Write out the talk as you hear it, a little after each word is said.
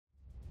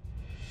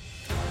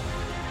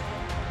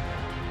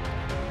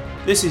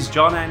This is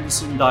John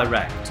Anderson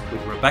Direct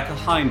with Rebeccah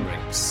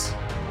Heinrichs.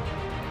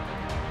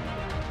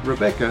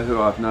 Rebeccah,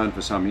 who I've known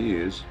for some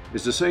years,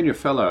 is a senior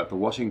fellow at the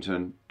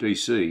Washington,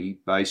 D.C.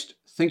 based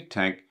think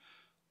tank,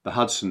 the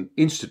Hudson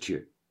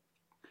Institute.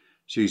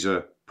 She's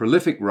a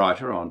prolific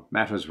writer on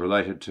matters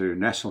related to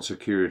national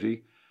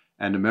security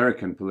and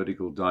American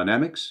political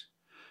dynamics.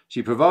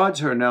 She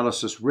provides her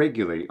analysis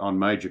regularly on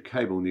major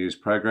cable news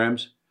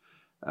programs.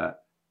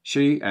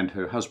 She and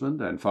her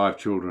husband and 5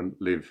 children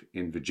live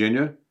in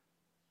Virginia,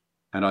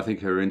 and I think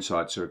her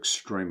insights are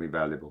extremely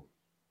valuable.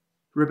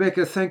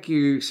 Rebeccah, thank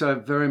you so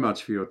very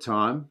much for your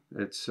time.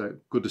 It's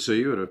good to see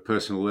you at a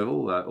personal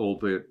level,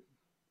 albeit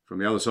from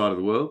the other side of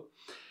the world.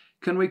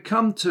 Can we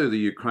come to the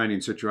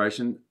Ukrainian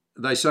situation?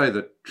 They say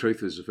that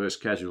truth is the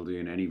first casualty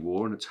in any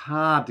war, and it's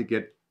hard to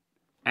get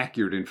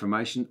accurate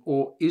information,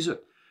 or is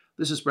it?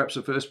 This is perhaps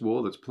the first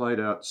war that's played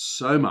out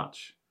so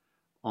much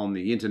on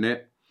the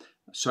internet,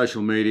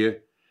 social media.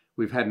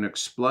 We've had an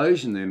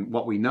explosion in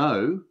what we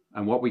know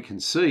and what we can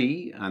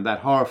see, and that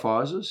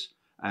horrifies us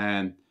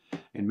and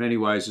in many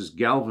ways has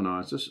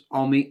galvanised us.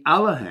 On the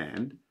other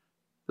hand,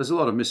 there's a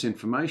lot of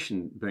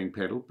misinformation being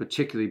peddled,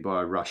 particularly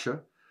by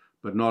Russia,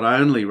 but not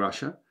only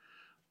Russia.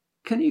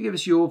 Can you give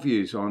us your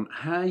views on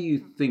how you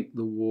think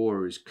the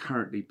war is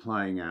currently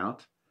playing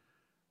out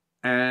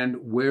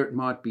and where it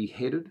might be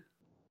headed?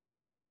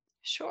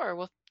 Sure.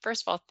 Well,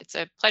 first of all, it's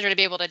a pleasure to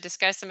be able to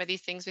discuss some of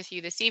these things with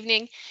you this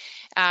evening.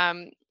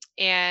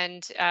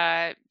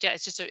 Yeah,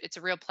 it's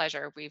a real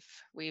pleasure.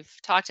 We've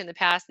talked in the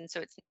past, and so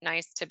it's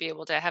nice to be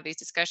able to have these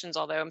discussions.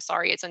 Although I'm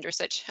sorry it's under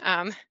such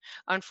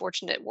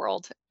unfortunate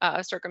world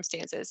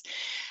circumstances.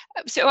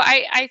 So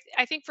I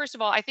think first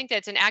of all, I think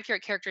that's an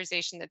accurate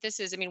characterization that this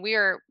is. I mean,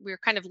 we're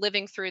kind of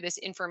living through this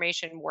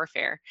information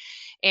warfare,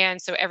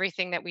 and so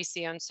everything that we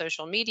see on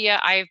social media,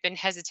 I've been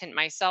hesitant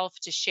myself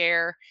to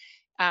share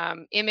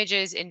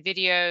images and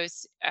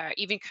videos,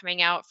 even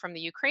coming out from the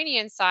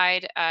Ukrainian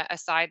side, a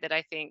side that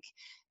I think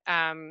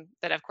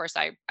that, of course,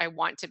 I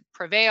want to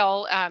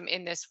prevail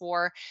in this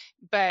war,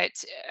 but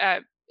uh,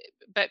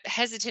 but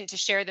hesitant to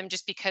share them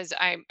just because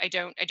I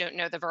don't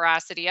know the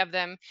veracity of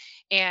them,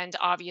 and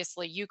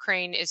obviously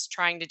Ukraine is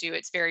trying to do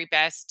its very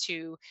best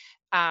to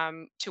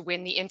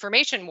win the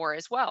information war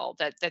as well.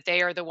 That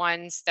they are the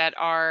ones that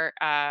are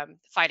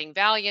fighting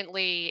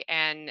valiantly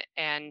and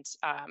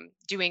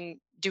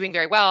doing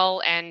very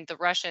well, and the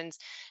Russians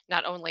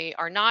not only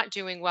are not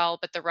doing well,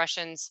 but the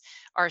Russians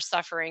are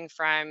suffering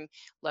from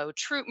low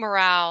troop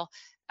morale.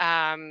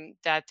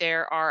 That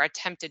there are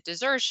attempted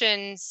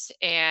desertions,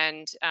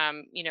 and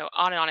on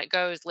and on it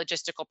goes,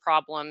 logistical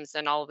problems,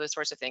 and all of those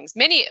sorts of things.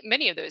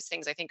 Many of those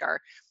things I think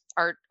are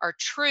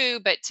true,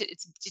 but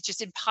it's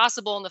just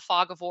impossible in the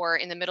fog of war,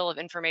 in the middle of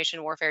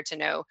information warfare, to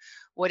know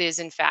what is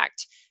in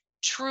fact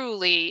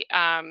truly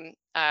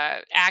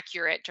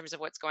accurate in terms of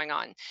what's going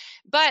on.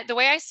 But the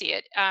way I see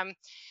it,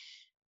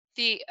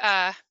 the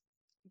uh,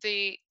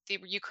 the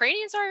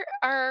Ukrainians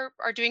are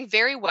doing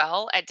very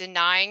well at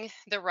denying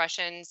the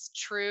Russians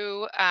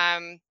true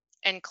and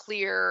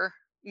clear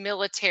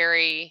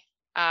military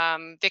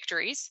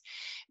victories,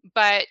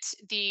 but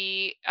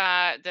the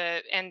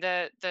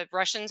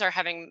Russians are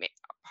having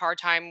a hard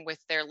time with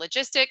their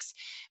logistics.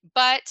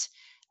 But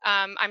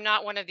I'm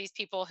not one of these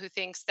people who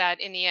thinks that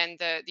in the end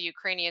the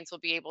Ukrainians will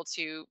be able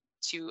to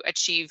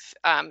achieve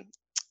uh,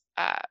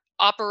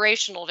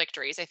 operational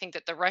victories. I think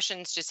that the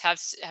Russians just have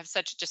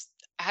such just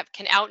have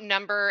can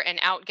outnumber and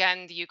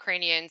outgun the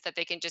Ukrainians, that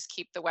they can just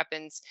keep the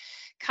weapons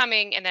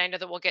coming. And then I know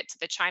that we'll get to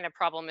the China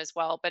problem as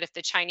well. But if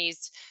the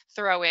Chinese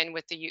throw in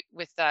with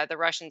the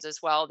Russians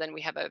as well, then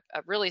we have a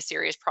really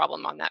serious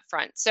problem on that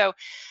front. So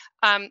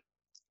um,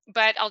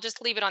 but I'll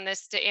just leave it on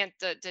this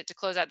to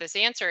close out this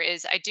answer.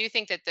 Is I do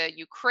think that the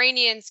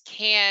Ukrainians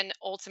can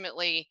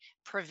ultimately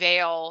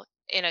prevail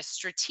in a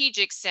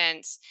strategic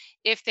sense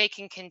if they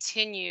can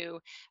continue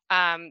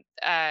um,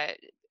 uh,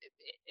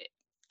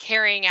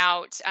 carrying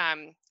out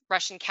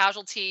Russian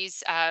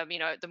casualties.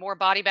 The more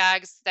body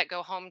bags that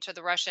go home to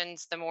the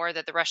Russians, the more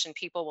that the Russian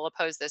people will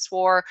oppose this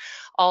war.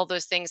 All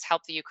those things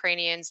help the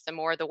Ukrainians. The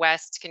more the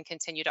West can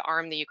continue to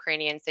arm the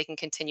Ukrainians, they can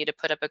continue to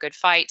put up a good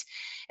fight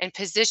and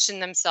position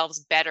themselves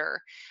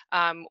better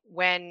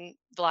when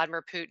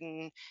Vladimir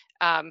Putin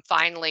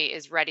finally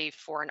is ready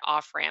for an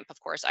off ramp. Of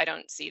course, I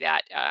don't see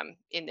that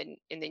in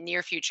the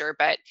near future,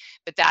 but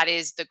that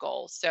is the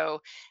goal.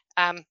 So.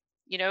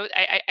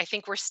 I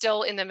think we're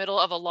still in the middle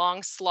of a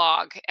long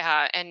slog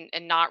and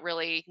not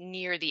really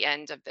near the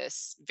end of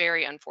this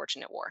very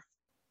unfortunate war.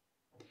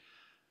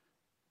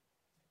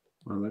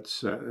 Well,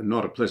 that's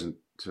not a pleasant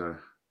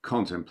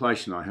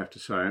contemplation, I have to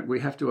say.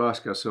 We have to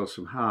ask ourselves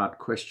some hard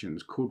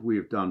questions. Could we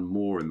have done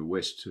more in the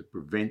West to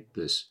prevent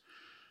this?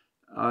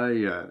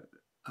 I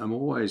am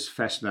always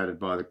fascinated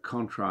by the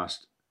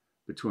contrast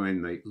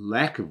between the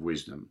lack of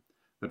wisdom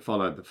that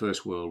followed the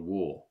First World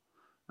War,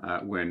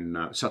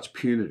 when such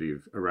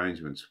punitive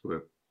arrangements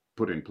were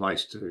put in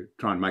place to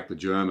try and make the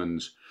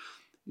Germans,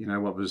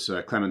 what was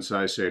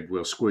Clemenceau said,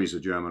 we'll squeeze the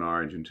German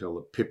orange until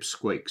the pip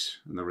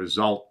squeaks. And the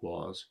result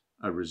was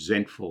a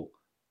resentful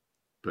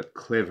but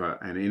clever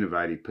and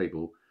innovative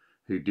people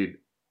who did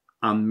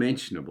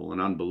unmentionable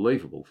and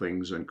unbelievable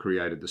things and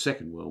created the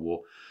Second World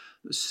War.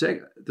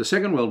 The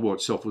Second World War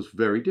itself was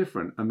very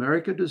different.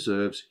 America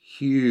deserves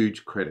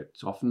huge credit.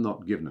 It's often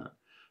not given it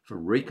for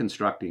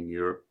reconstructing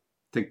Europe.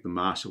 Think the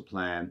Marshall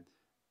Plan.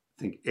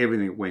 Think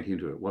everything that went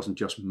into it. It wasn't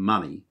just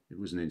money. It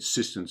was an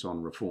insistence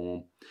on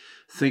reform.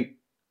 Think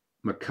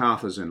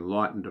MacArthur's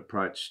enlightened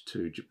approach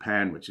to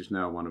Japan, which is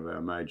now one of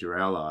our major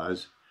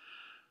allies.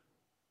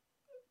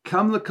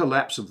 Come the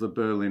collapse of the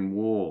Berlin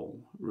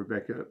Wall,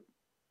 Rebecca,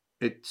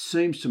 it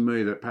seems to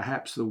me that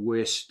perhaps the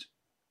West,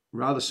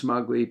 rather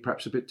smugly,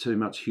 perhaps a bit too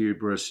much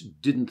hubris,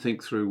 didn't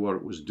think through what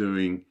it was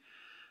doing,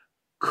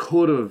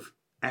 could have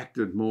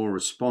acted more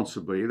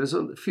responsibly. There's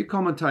a few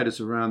commentators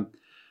around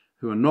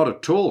who are not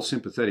at all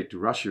sympathetic to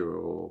Russia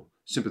or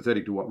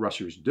sympathetic to what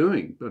Russia is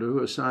doing, but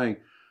who are saying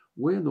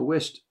we in the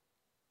West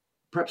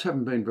perhaps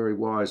haven't been very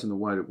wise in the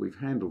way that we've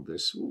handled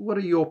this. What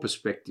are your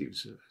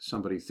perspectives?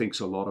 Somebody thinks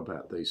a lot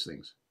about these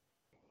things.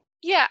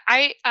 Yeah,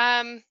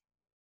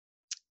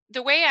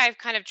 the way I've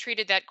kind of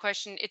treated that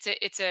question,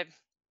 it's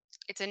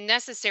a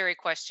necessary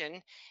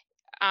question.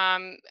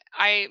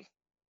 I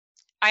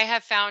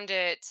have found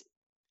it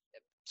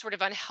sort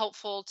of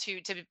unhelpful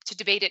to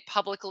debate it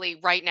publicly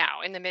right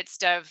now in the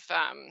midst of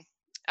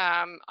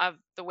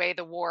the way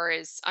the war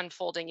is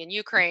unfolding in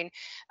Ukraine.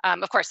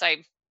 Of course,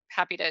 I'm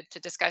happy to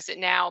discuss it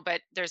now,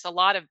 but there's a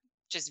lot of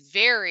just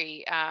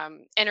very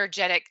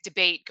energetic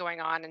debate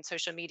going on in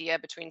social media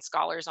between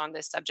scholars on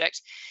this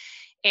subject,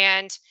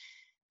 and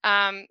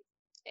um,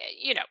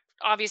 you know,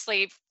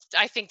 obviously,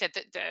 I think that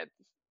the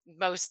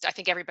most, I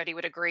think everybody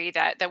would agree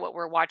that what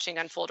we're watching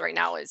unfold right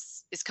now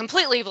is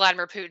completely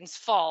Vladimir Putin's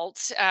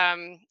fault,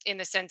 in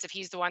the sense of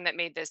he's the one that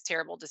made this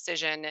terrible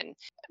decision. And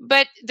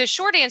but the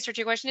short answer to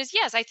your question is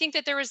yes, I think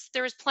that there was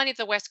plenty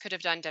the West could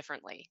have done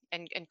differently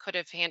and could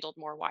have handled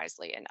more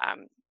wisely. And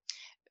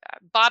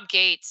Bob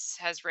Gates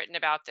has written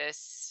about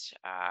this.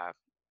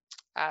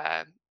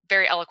 Uh,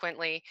 Very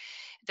eloquently,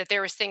 that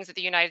there was things that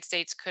the United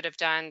States could have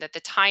done, that the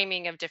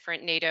timing of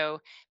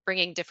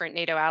bringing different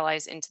NATO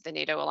allies into the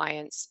NATO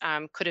alliance,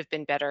 could have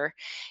been better,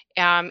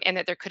 and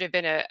that there could have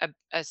been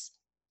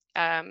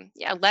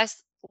yeah,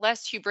 less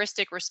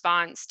hubristic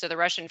response to the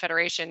Russian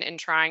Federation in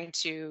trying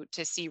to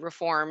see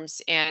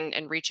reforms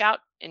and reach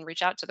out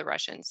to the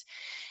Russians.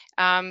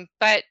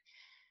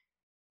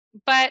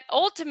 But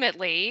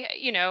ultimately,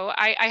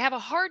 I have a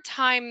hard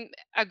time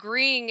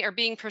agreeing or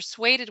being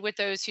persuaded with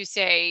those who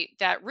say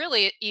that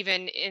really,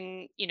 even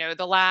in,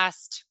 the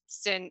last,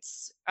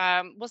 since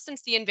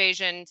the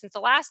invasion, since the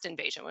last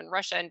invasion, when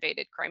Russia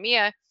invaded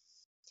Crimea,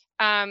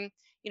 um,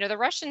 the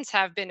Russians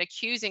have been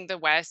accusing the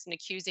West and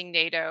accusing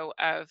NATO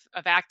of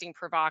acting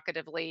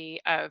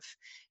provocatively, of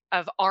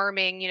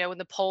arming. When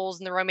the Poles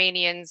and the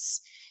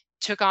Romanians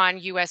took on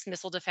U.S.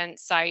 missile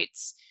defense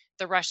sites,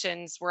 the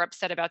Russians were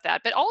upset about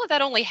that. But all of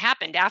that only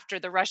happened after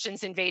the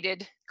Russians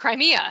invaded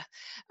Crimea.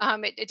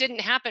 It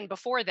didn't happen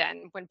before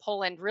then, when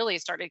Poland really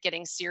started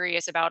getting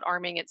serious about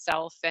arming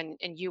itself, and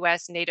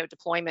U.S. NATO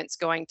deployments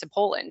going to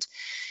Poland.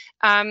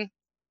 Um,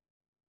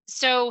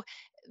 so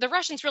the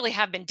Russians really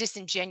have been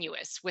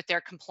disingenuous with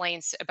their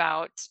complaints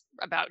about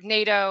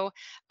NATO.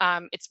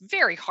 It's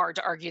very hard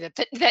to argue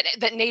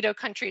that NATO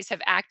countries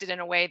have acted in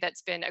a way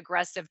that's been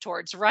aggressive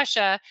towards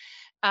Russia.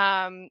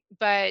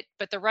 But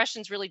the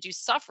Russians really do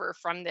suffer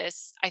from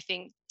this, I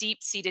think,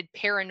 deep-seated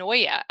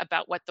paranoia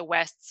about what the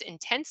West's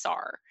intents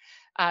are,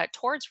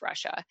 towards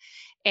Russia,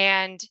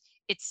 and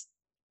it's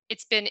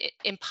it's been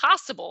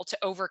impossible to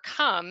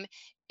overcome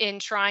in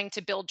trying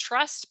to build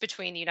trust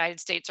between the United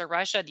States or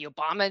Russia. The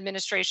Obama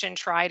administration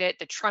tried it.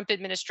 The Trump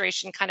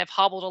administration kind of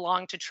hobbled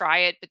along to try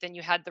it, but then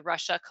you had the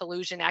Russia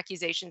collusion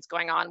accusations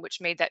going on,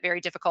 which made that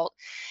very difficult.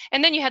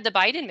 And then you had the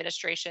Biden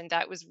administration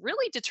that was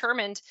really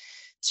determined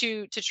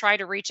to try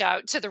to reach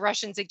out to the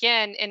Russians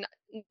again, and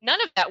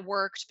none of that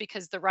worked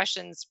because the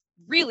Russians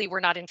really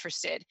were not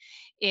interested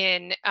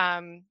in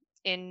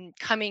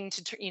coming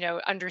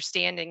to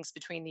understandings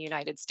between the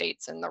United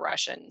States and the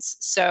Russians.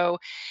 So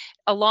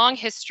a long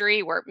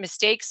history where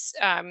mistakes,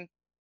 I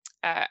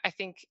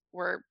think,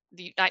 were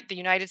the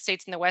United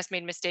States and the West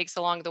made mistakes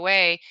along the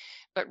way,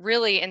 but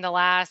really in the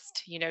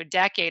last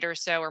decade or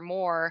so or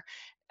more,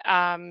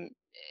 um,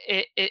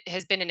 it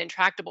has been an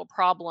intractable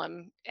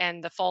problem,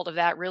 and the fault of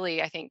that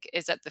really, I think,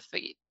 is at the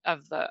feet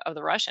of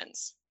the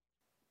Russians.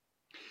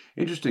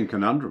 Interesting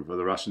conundrum for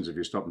the Russians if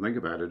you stop and think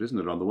about it, isn't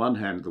it? On the one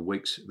hand, the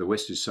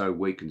West is so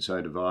weak and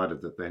so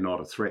divided that they're not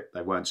a threat,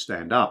 they won't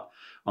stand up.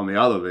 On the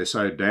other, they're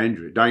so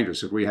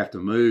dangerous that we have to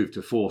move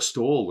to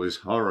forestall this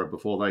horror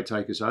before they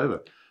take us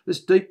over.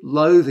 This deep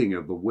loathing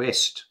of the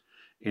West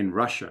in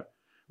Russia,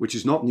 which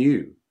is not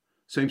new,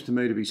 seems to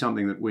me to be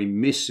something that we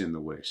miss in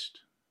the West.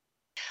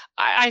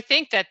 I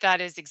think that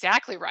is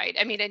exactly right.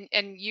 I mean,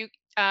 and you,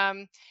 I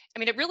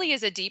mean, it really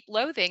is a deep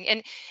loathing.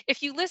 And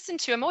if you listen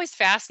to, I'm always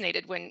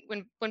fascinated when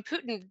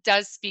Putin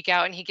does speak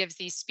out and he gives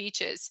these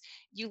speeches.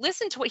 You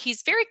listen to what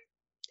he's very.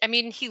 I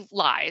mean, he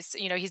lies.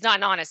 He's not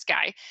an honest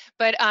guy,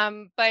 but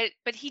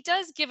he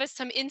does give us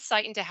some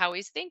insight into how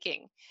he's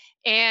thinking,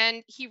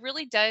 and he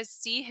really does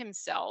see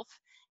himself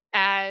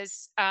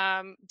as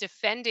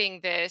defending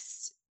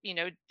this,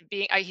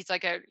 being he's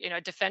like a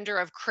defender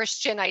of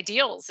Christian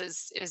ideals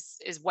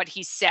is what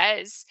he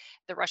says,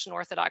 the Russian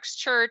Orthodox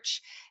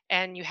Church.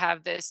 And you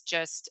have this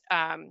just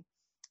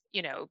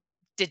you know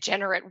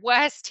degenerate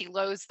West. He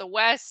loathes the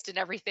West and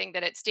everything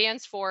that it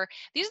stands for.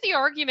 These are the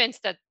arguments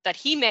that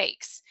he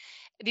makes.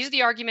 These are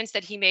the arguments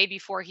that he made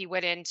before he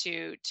went in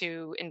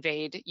to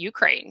invade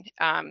Ukraine.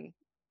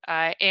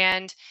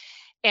 And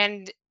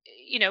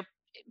you know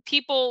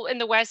people in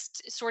the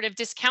West sort of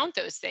discount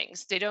those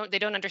things. They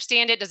don't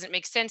understand it, doesn't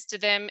make sense to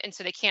them, and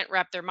so they can't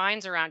wrap their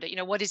minds around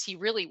it. What does he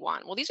really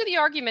want? Well, these are the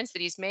arguments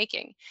that he's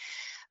making.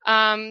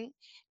 um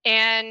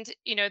and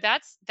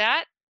that's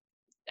that.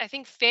 I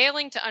think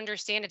failing to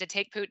understand and to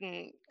take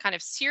Putin kind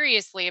of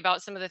seriously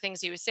about some of the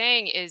things he was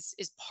saying is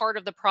part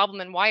of the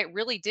problem, and why it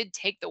really did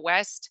take the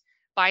West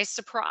by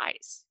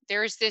surprise.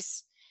 There's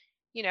this,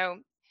 you know,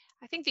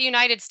 I think the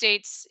United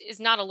States is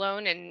not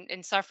alone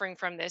in suffering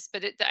from this,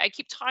 but I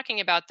keep talking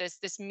about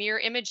this mirror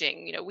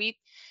imaging.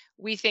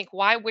 We think,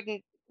 why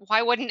wouldn't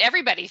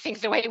everybody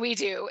think the way we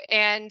do?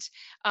 And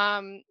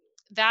um,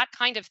 that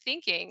kind of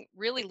thinking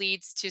really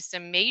leads to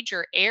some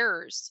major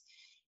errors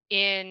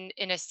in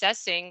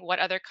assessing what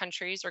other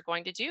countries are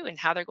going to do and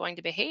how they're going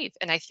to behave.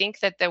 And I think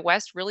that the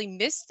West really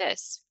missed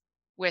this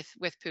with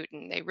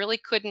Putin. They really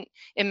couldn't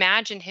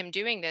imagine him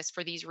doing this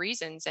for these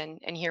reasons,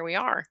 and here we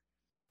are.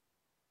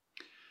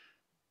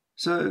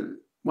 So,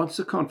 once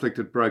the conflict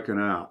had broken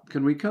out,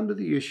 can we come to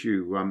the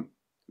issue?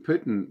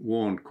 Putin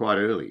warned quite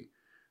early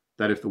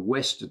that if the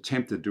West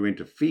attempted to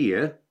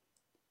interfere,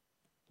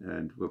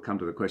 and we'll come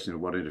to the question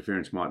of what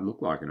interference might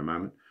look like in a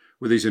moment,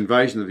 with his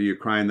invasion of the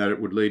Ukraine, that it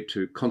would lead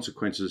to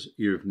consequences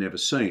you've never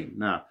seen.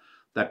 Now,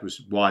 that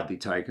was widely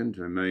taken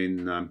to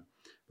mean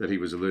that he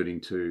was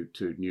alluding to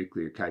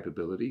nuclear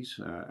capabilities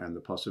and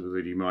the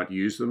possibility he might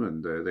use them,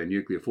 and their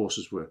nuclear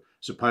forces were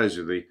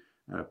supposedly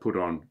put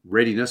on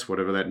readiness,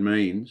 whatever that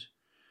means.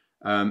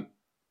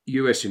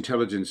 US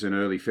intelligence in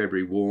early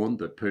February warned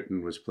that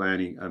Putin was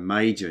planning a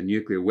major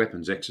nuclear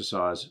weapons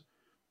exercise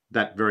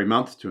that very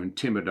month to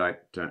intimidate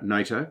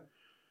NATO,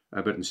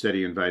 but instead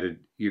he invaded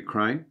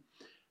Ukraine.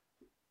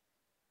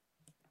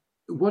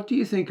 What do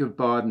you think of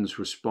Biden's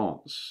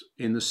response?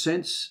 In the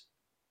sense,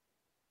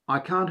 I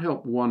can't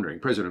help wondering,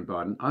 President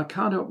Biden, I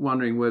can't help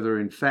wondering whether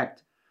in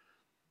fact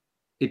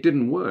it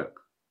didn't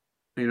work.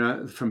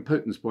 From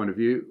Putin's point of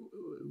view,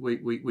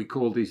 we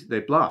called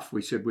their bluff.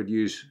 We said we'll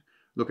use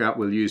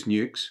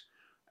nukes,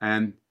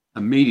 and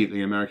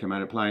immediately America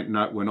made a plain,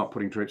 no, we're not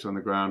putting troops on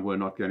the ground, we're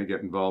not going to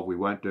get involved, we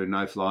won't do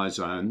no-fly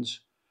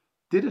zones.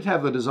 Did it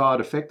have the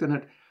desired effect?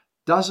 And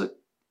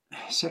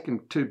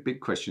two big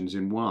questions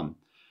in one.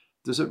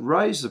 Does it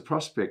raise the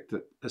prospect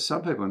that, as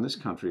some people in this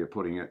country are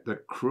putting it,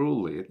 that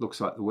cruelly it looks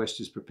like the West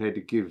is prepared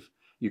to give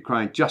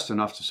Ukraine just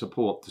enough to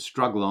support to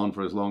struggle on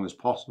for as long as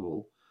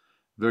possible,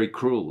 very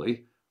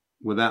cruelly,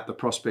 without the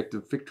prospect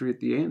of victory at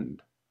the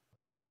end?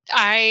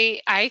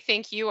 I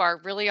think you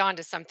are really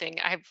onto something.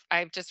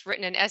 I've just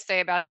written an essay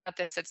about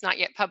this. It's not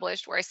yet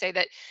published, where I say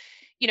that,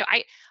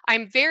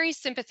 I'm very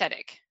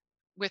sympathetic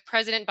with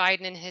President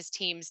Biden and his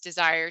team's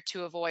desire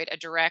to avoid a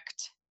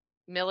direct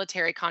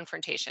military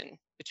confrontation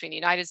between the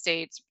United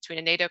States, between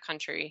a NATO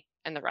country,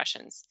 and the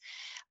Russians.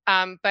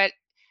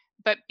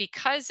 But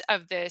because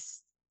of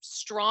this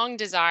strong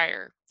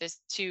desire this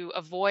to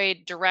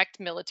avoid direct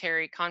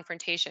military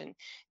confrontation,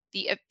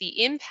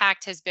 the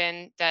impact has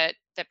been that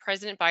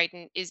President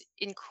Biden is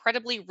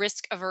incredibly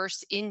risk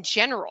averse in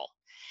general.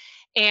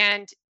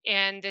 And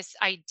this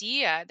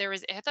idea,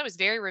 I thought it was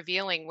very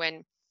revealing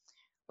when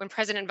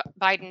President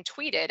Biden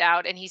tweeted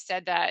out, and he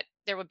said that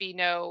there would be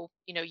no,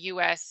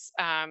 U.S.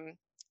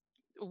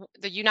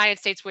 The United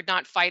States would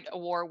not fight a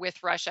war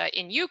with Russia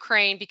in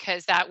Ukraine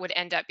because that would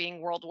end up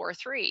being World War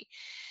III.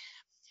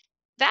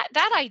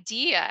 That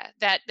idea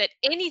that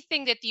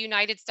anything that the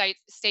United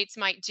States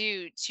might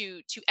do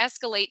to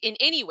escalate in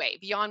any way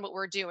beyond what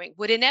we're doing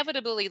would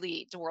inevitably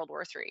lead to World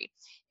War III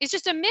is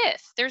just a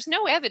myth. There's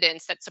no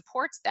evidence that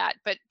supports that.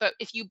 But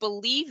if you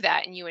believe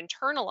that and you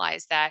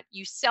internalize that,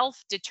 you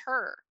self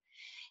deter.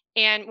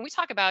 And when we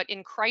talk about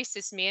in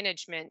crisis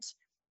management,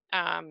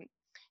 um,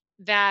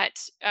 that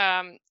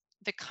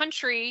the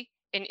country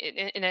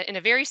in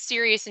a very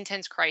serious,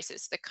 intense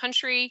crisis, the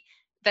country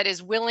that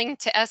is willing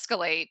to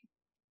escalate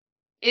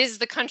is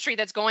the country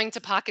that's going to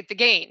pocket the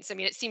gains. I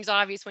mean, it seems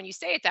obvious when you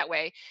say it that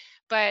way,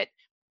 but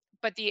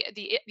the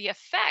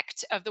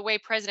effect of the way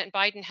President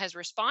Biden has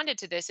responded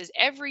to this is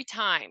every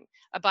time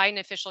a Biden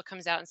official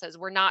comes out and says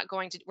we're not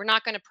going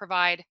to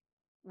provide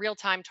real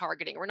time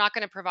targeting, we're not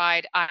going to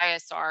provide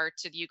ISR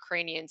to the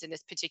Ukrainians in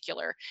this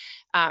particular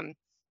um,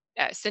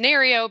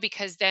 scenario,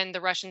 because then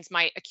the Russians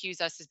might accuse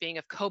us as being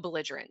of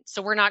co-belligerent.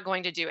 So we're not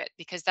going to do it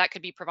because that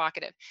could be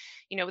provocative.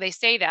 They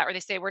say that, or they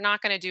say we're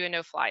not going to do a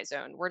no-fly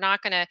zone. We're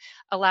not going to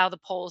allow the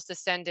Poles to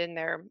send in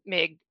their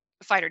MiG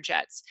fighter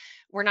jets.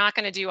 We're not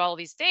going to do all of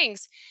these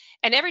things.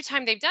 And every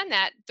time they've done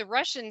that, the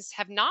Russians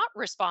have not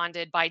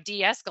responded by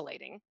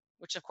de-escalating,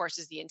 which of course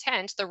is the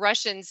intent. The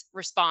Russians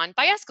respond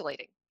by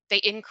escalating. They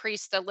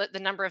increase the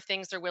number of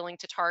things they're willing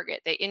to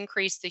target. They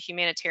increase the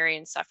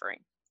humanitarian suffering.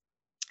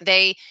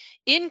 They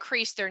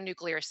increase their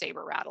nuclear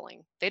saber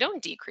rattling. They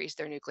don't decrease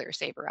their nuclear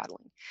saber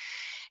rattling.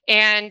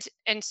 And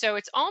so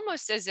it's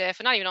almost as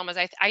if, not even almost,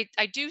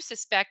 I do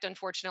suspect,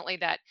 unfortunately,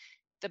 that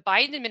the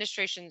Biden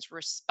administration's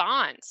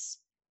response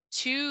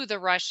to the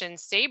Russian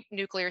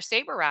nuclear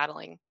saber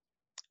rattling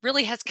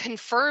really has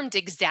confirmed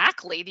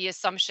exactly the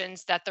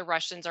assumptions that the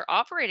Russians are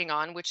operating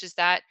on, which is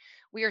that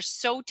we are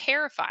so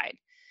terrified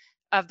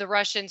of the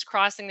Russians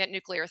crossing that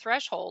nuclear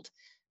threshold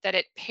that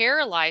it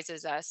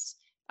paralyzes us,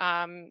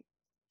 um,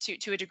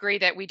 to a degree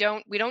that we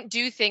don't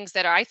do things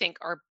that I think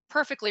are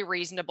perfectly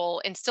reasonable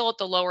and still at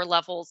the lower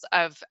levels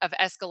of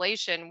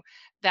escalation,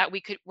 that we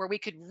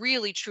could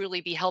really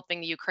truly be helping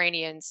the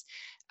Ukrainians,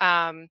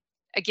 um,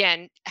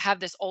 again, have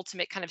this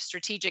ultimate kind of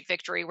strategic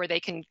victory where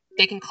they can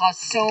cause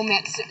so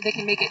much, they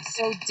can make it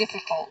so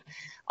difficult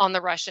on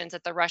the Russians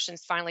that the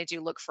Russians finally do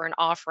look for an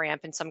off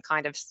ramp and some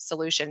kind of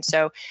solution.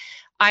 So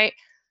I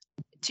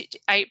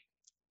I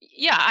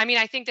yeah, I mean,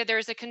 I think that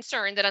there's a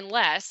concern that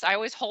unless I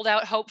always hold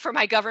out hope for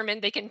my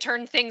government, they can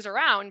turn things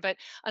around. But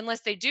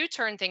unless they do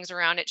turn things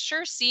around, it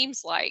sure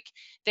seems like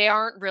they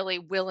aren't really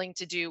willing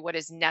to do what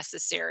is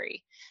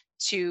necessary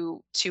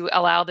to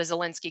allow the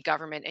Zelensky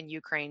government and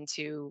Ukraine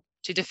to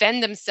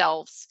defend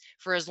themselves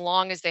for as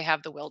long as they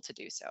have the will to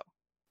do so.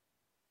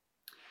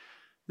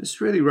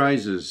 This really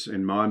raises,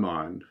 in my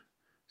mind,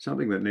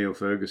 something that Neil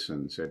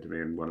Ferguson said to me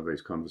in one of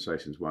these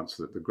conversations once,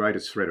 that the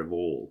greatest threat of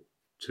all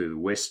to the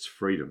West's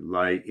freedom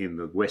lay in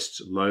the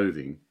West's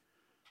loathing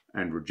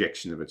and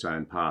rejection of its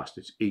own past,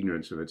 its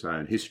ignorance of its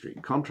own history.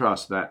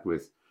 Contrast that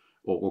with,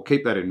 or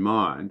keep that in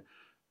mind,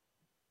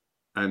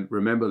 and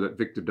remember that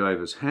Victor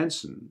Davis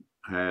Hanson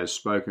has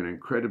spoken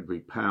incredibly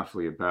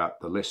powerfully about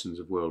the lessons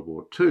of World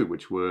War II,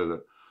 which were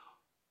that,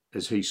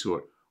 as he saw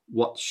it,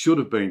 what should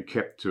have been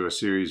kept to a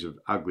series of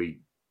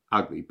ugly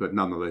but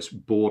nonetheless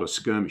border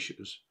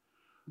skirmishes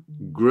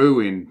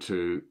grew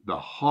into the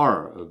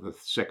horror of the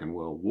Second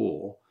World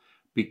War,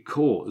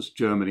 because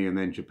Germany and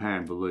then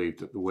Japan believed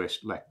that the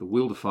West lacked the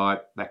will to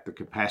fight, lacked the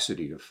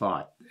capacity to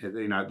fight.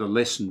 You know, the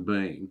lesson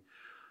being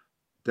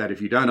that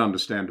if you don't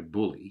understand a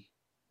bully,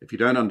 if you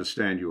don't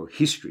understand your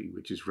history,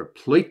 which is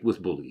replete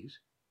with bullies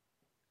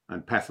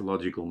and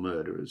pathological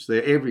murderers,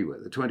 they're everywhere.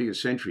 The 20th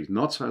century is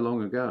not so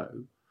long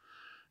ago.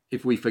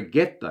 If we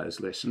forget those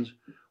lessons,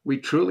 we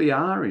truly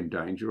are in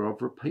danger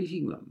of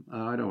repeating them.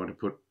 I don't want to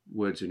put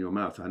words in your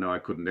mouth. I know I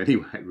couldn't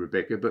anyway,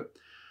 Rebecca, but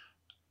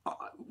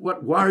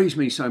what worries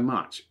me so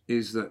much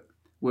is that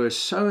we're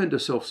so into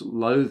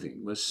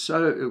self-loathing,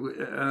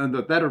 and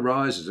that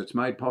arises, it's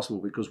made possible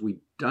because we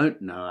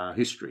don't know our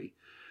history.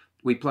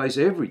 We place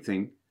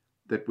everything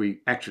that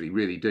we actually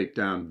really deep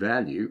down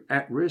value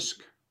at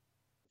risk.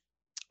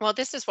 Well,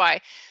 this is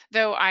why,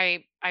 though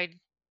I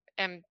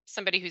am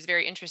somebody who's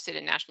very interested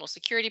in national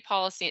security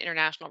policy and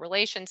international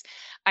relations,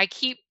 I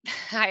keep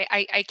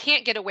I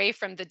can't get away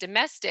from the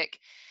domestic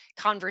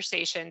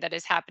conversation that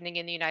is happening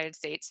in the United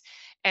States,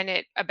 and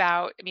it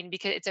about, I mean,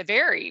 because it's a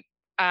very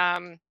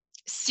um,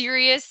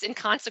 serious and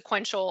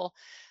consequential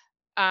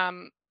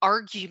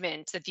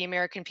argument that the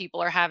American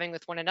people are having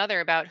with one another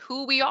about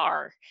who we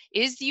are.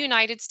 Is the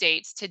United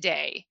States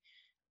today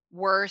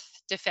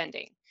worth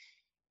defending?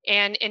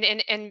 And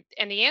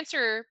the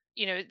answer,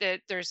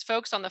 that there's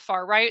folks on the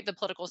far right, the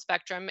political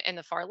spectrum, and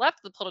the far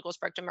left, the political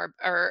spectrum,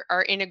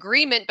 are in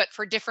agreement, but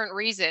for different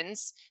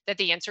reasons, that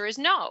the answer is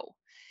no.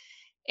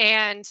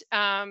 And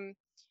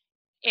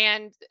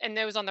and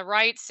those on the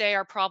right say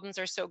our problems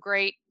are so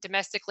great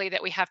domestically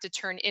that we have to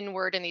turn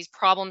inward, and these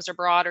problems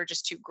abroad are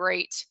just too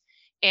great.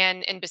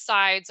 And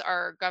besides,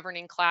 our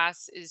governing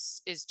class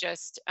is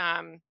just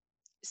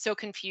so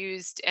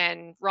confused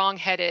and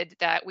wrongheaded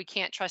that we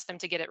can't trust them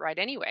to get it right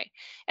anyway.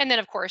 And then,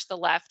 of course, the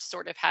left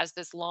sort of has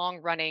this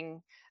long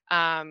running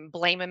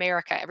blame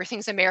America.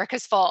 Everything's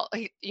America's fault.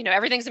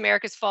 Everything's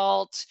America's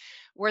fault.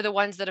 We're the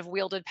ones that have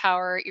wielded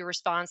power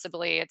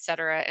irresponsibly, et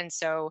cetera. And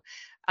so,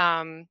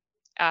 um,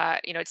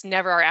 it's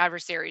never our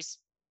adversaries'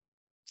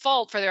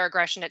 fault for their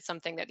aggression at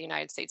something that the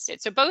United States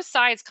did. So both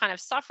sides kind of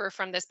suffer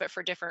from this, but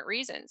for different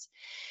reasons.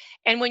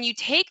 And when you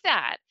take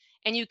that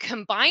and you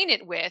combine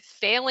it with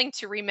failing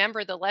to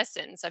remember the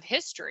lessons of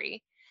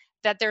history,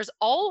 that there's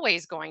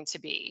always going to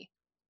be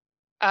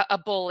a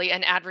bully,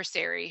 an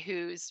adversary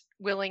who's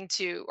willing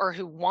to, or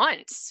who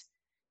wants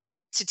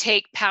to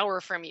take power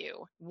from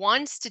you,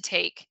 wants to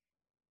take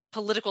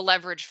political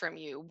leverage from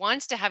you,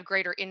 wants to have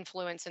greater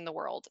influence in the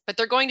world, but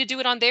they're going to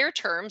do it on their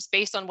terms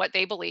based on what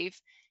they believe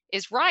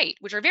is right,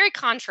 which are very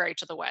contrary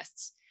to the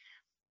West's.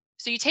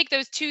 So you take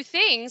those two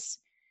things,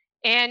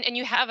 and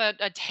you have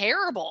a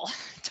terrible,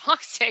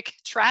 toxic,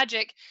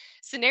 tragic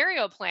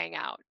scenario playing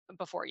out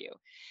before you.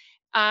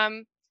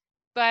 Um,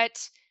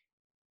 but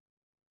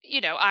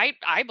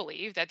I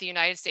believe that the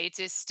United States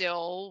is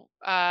still,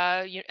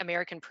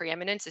 American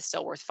preeminence is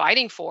still worth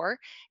fighting for,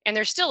 and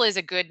there still is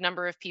a good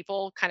number of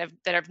people kind of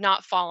that have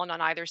not fallen on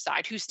either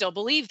side who still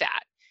believe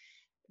that.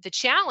 The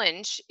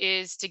challenge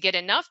is to get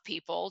enough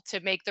people to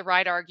make the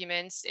right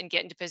arguments and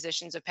get into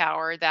positions of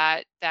power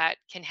that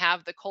can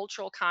have the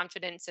cultural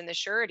confidence and the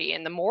surety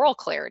and the moral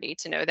clarity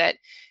to know that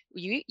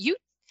you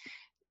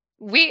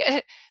we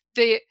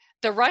the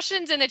the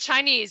Russians and the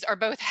Chinese are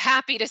both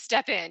happy to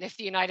step in if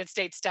the United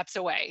States steps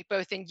away,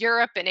 both in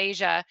Europe and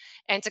Asia,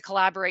 and to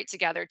collaborate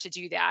together to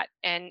do that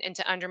and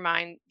to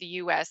undermine the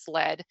US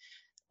led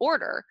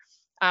order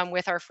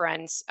with our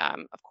friends,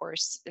 of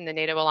course, in the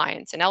NATO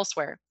alliance and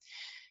elsewhere.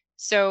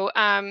 So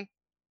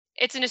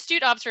it's an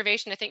astute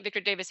observation. I think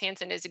Victor Davis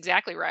Hanson is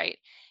exactly right,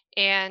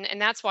 and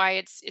that's why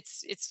it's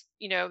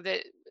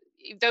that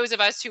those of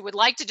us who would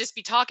like to just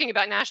be talking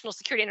about national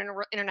security and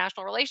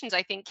international relations,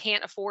 I think,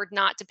 can't afford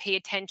not to pay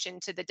attention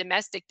to the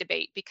domestic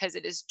debate because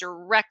it is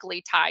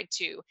directly tied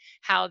to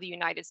how the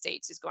United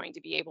States is going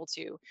to be able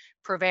to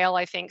prevail.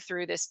 I think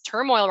through this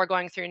turmoil we're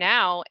going through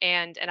now,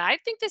 and I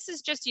think this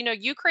is just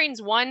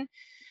Ukraine's one.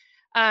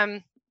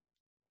 Um,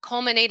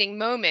 Culminating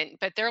moment,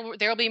 but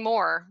there'll be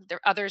more. There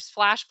are others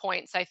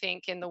flashpoints, I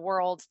think, in the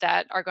world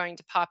that are going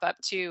to pop up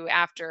too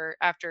after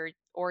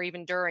or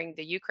even during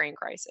the Ukraine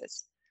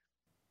crisis.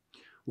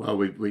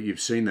 Well, you've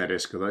seen that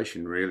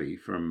escalation really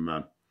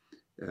from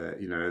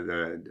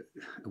the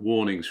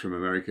warnings from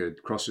America,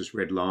 cross this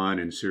red line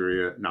in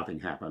Syria, nothing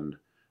happened.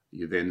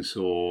 You then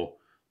saw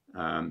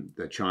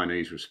the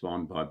Chinese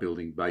respond by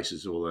building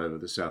bases all over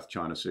the South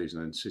China Seas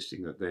and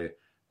insisting that they're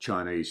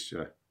Chinese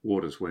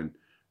waters when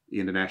the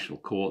international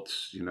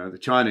courts, the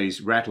Chinese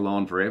rattle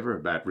on forever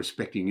about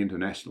respecting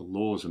international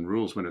laws and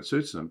rules when it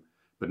suits them,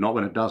 but not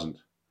when it doesn't.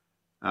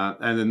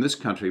 And in this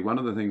country, one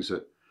of the things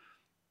that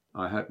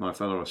I hope my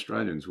fellow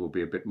Australians will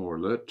be a bit more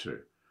alert to,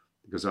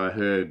 because I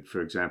heard,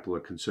 for example,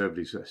 a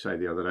conservative say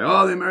the other day,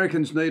 oh, the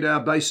Americans need our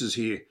bases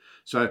here,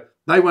 so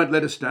they won't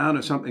let us down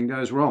if something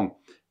goes wrong.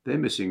 They're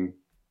missing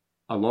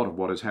a lot of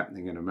what is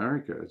happening in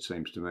America, it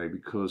seems to me,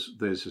 because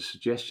there's a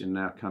suggestion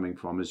now coming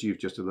from, as you've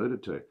just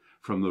alluded to,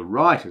 from the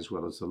right as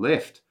well as the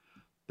left,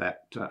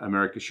 that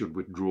America should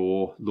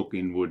withdraw, look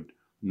inward,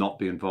 not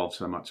be involved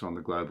so much on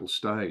the global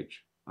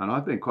stage. And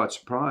I've been quite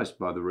surprised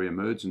by the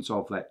re-emergence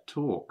of that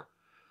talk.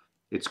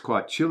 It's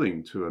quite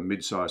chilling to a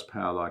mid-sized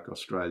power like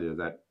Australia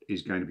that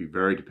is going to be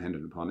very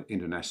dependent upon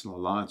international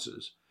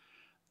alliances.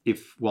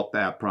 If what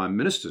our Prime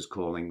Minister's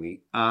calling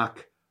the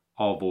arc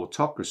of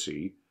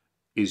autocracy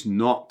is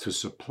not to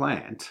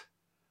supplant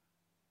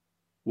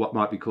what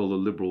might be called a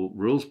liberal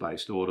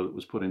rules-based order that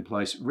was put in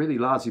place really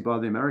largely by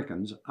the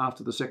Americans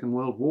after the Second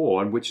World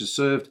War, and which has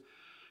served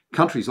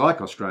countries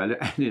like Australia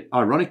and,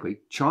 ironically,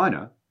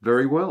 China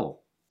very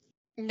well.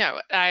 No,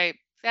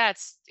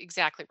 that's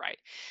exactly right.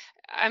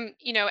 And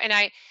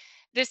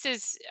this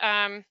is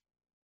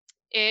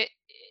it,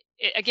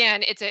 it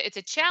again. It's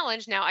a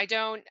challenge. Now, I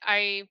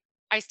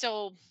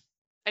still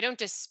I don't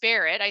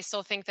despair it. I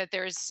still think that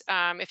there's,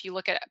 if you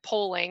look at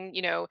polling,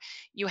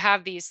 you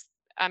have these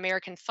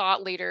American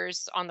thought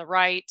leaders on the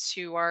right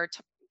who are,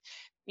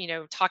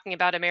 talking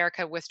about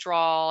America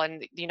withdrawal,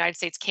 and the United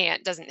States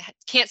can't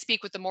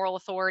speak with the moral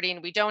authority,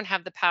 and we don't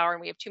have the power,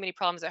 and we have too many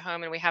problems at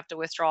home, and we have to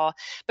withdraw.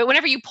 But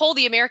whenever you poll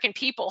the American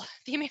people,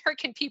 the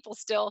American people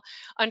still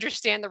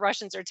understand the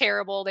Russians are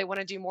terrible. They want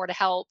to do more to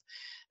help.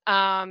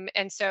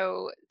 And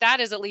so that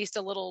is at least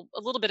a little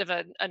bit of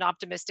an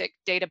optimistic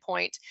data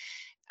point.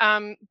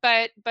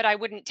 But I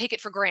wouldn't take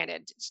it for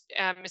granted,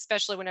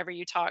 especially whenever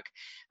you talk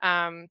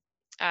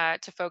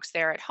to folks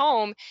there at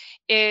home.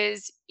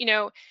 Is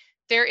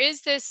there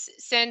is this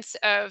sense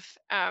of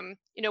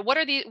what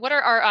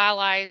are our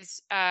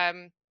allies?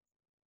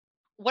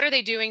 What are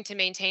they doing to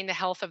maintain the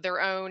health of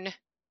their own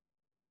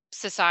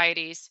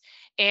societies,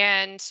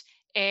 and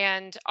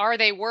are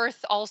they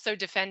worth also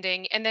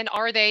defending, and then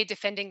are they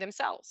defending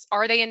themselves,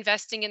 are they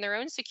investing in their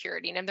own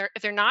security, and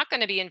if they're not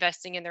going to be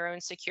investing in their own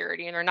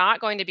security, and they're not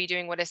going to be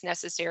doing what is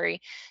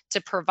necessary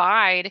to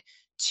provide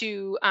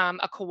to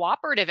a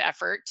cooperative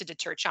effort to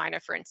deter China,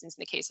 for instance,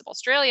 in the case of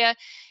Australia,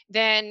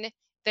 then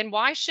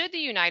why should the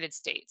United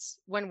States,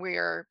 when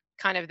we're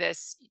kind of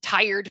this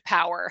tired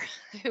power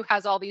who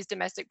has all these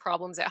domestic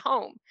problems at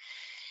home?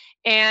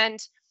 And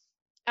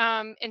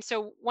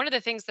so one of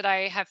the things that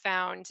I have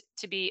found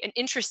to be an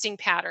interesting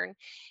pattern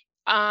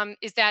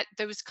is that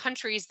those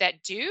countries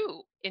that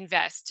do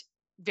invest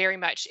very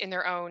much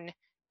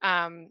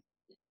um,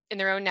 in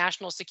their own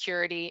national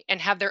security and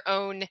have their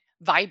own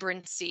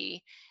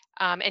vibrancy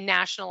and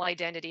national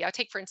identity. I'll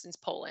take, for instance,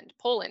 Poland.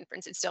 Poland, for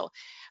instance, still.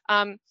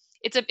 Um,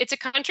 it's a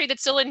country that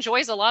still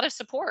enjoys a lot of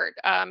support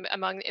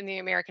in the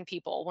American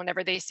people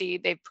whenever they see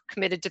they've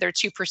committed to their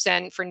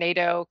 2% for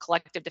NATO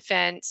collective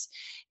defense,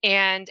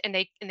 and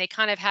they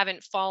kind of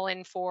haven't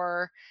fallen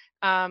for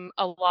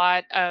a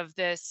lot of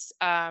this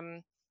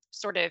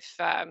sort of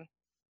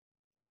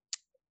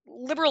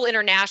liberal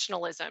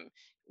internationalism,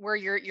 where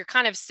you're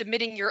kind of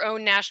submitting your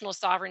own national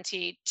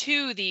sovereignty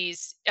to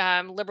these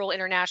liberal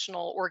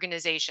international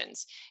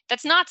organizations.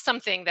 That's not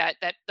something that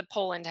the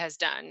Poland has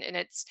done, and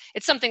it's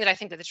something that I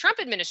think that the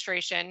Trump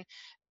administration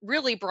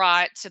really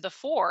brought to the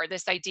fore.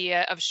 This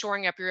idea of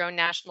shoring up your own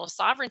national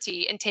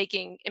sovereignty and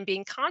taking and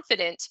being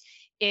confident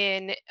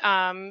in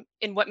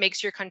what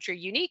makes your country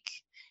unique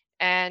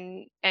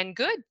and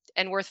good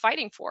and worth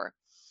fighting for.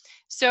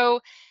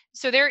 So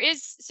there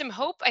is some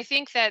hope. I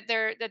think that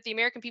the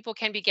American people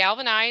can be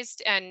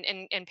galvanized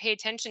and pay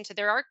attention to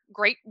there are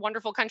great,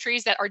 wonderful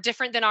countries that are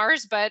different than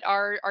ours, but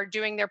are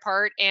doing their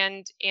part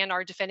and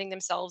are defending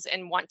themselves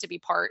and want to be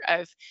part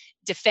of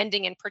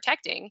defending and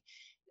protecting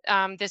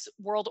this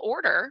world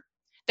order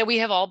that we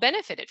have all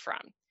benefited from.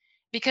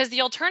 Because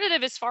the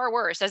alternative is far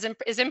worse, as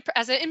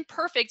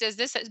imperfect as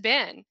this has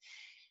been.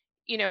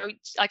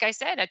 Like I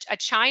said, a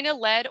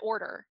China-led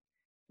order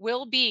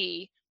will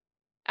be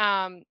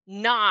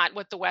not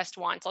what the West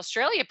wants.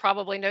 Australia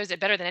probably knows it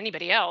better than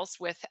anybody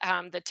else with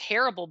the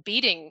terrible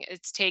beating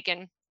it's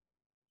taken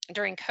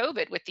during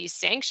COVID with these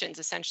sanctions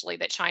essentially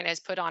that China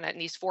has put on it,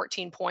 and these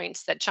 14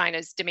 points that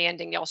China's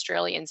demanding the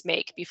Australians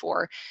make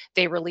before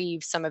they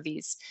relieve some of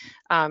these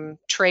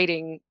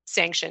trading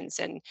sanctions.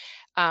 And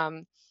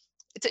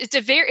it's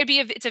a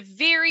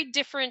very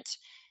different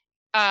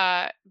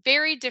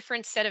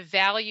set of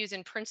values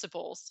and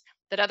principles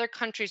that other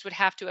countries would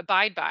have to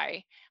abide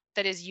by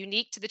that is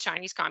unique to the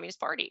Chinese Communist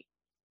Party.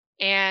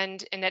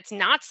 And that's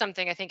not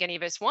something I think any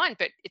of us want,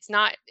 but it's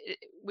not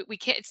we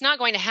can't it's not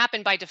going to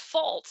happen by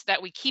default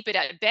that we keep it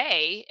at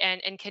bay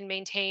and can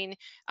maintain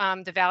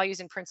the values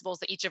and principles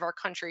that each of our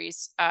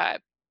countries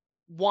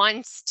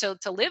wants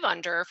to live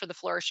under for the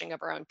flourishing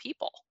of our own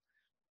people.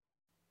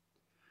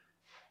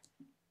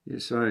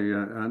 Yes, I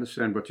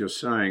understand what you're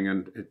saying,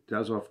 and it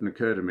does often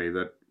occur to me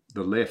that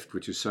the left,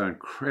 which is so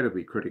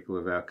incredibly critical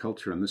of our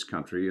culture in this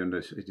country, and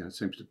it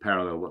seems to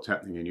parallel what's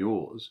happening in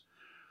yours,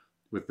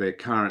 with their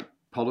current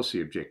policy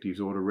objectives,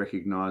 ought to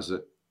recognise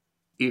that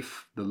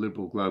if the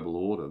liberal global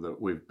order that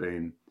we've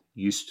been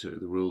used to,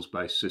 the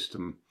rules-based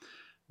system,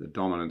 the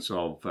dominance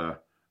of a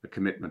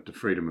commitment to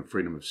freedom and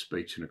freedom of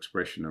speech and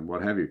expression and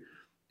what have you,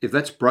 if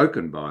that's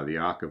broken by the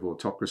arc of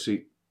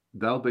autocracy,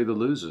 they'll be the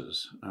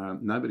losers.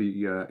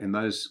 Nobody in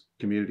those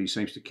communities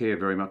seems to care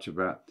very much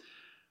about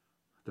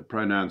the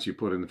pronouns you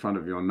put in the front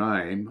of your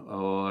name,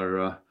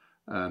 or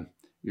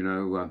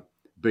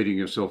beating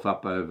yourself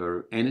up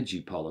over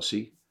energy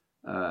policy.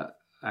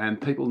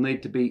 And people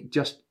need to be,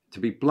 just to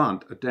be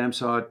blunt, a damn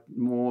sight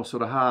more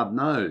sort of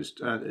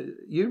hard-nosed.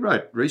 You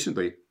wrote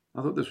recently,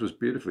 I thought this was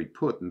beautifully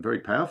put and very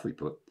powerfully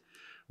put.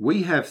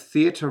 We have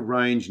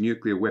theatre-range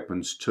nuclear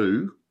weapons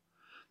too,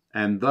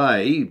 and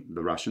they,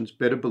 the Russians,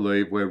 better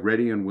believe we're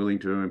ready and willing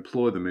to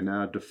employ them in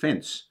our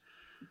defence.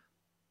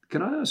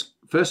 Can I ask,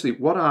 firstly,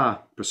 what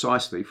are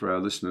precisely, for our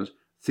listeners,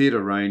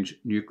 theatre-range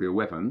nuclear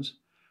weapons?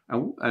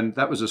 And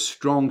that was a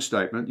strong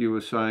statement. You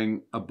were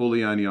saying a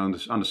bully only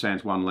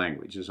understands one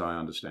language, as I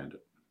understand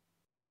it.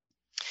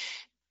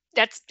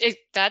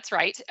 That's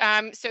right.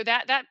 So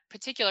that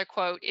particular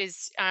quote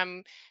is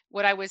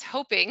what I was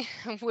hoping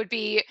would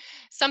be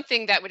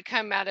something that would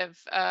come out of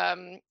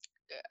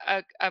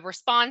a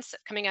response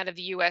coming out of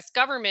the U.S.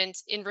 government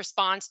in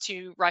response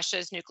to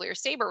Russia's nuclear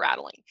saber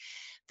rattling.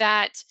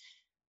 That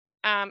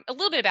a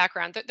little bit of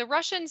background: the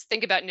Russians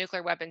think about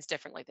nuclear weapons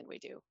differently than we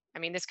do. I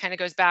mean, this kind of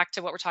goes back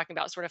to what we're talking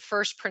about, sort of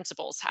first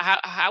principles,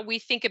 how we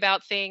think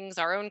about things,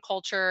 our own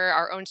culture,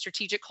 our own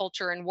strategic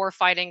culture, and war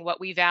fighting, what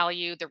we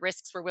value, the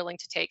risks we're willing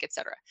to take,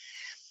 etc.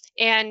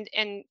 And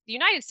the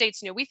United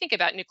States, we think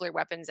about nuclear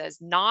weapons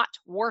as not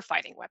war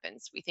fighting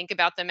weapons. We think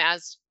about them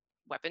as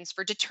weapons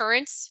for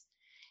deterrence.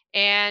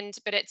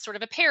 But it's sort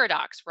of a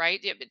paradox,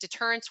 right?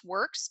 Deterrence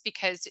works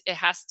because it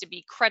has to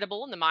be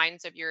credible in the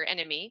minds of your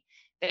enemy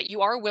that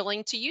you are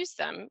willing to use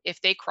them if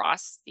they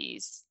cross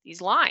these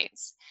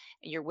lines,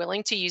 and you're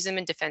willing to use them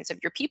in defense of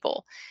your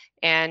people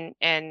and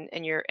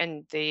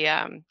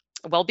the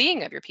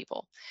well-being of your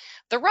people.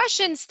 The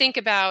Russians think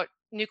about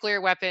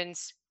nuclear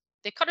weapons.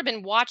 They've kind of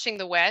been watching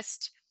the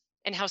West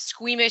and how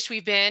squeamish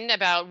we've been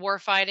about war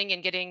fighting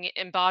and getting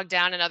bogged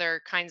down in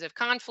other kinds of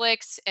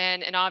conflicts,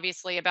 and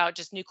obviously about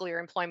just nuclear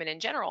employment in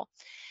general.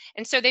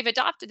 And so they've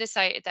adopted this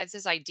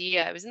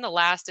idea. It was in the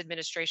last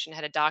administration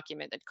had a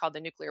document that called the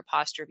Nuclear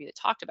Posture Review that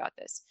talked about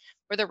this,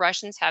 where the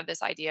Russians have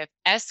this idea of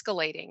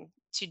escalating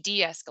to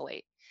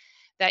de-escalate,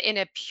 that in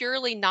a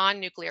purely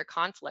non-nuclear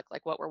conflict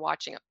like what we're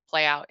watching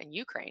play out in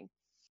Ukraine,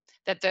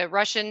 that the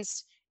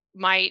Russians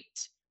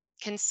might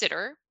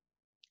consider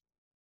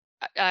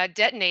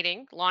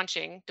detonating,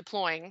 launching,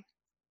 deploying,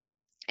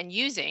 and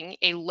using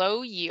a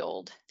low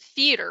yield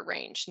theater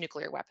range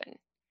nuclear weapon,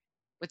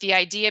 with the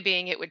idea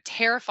being it would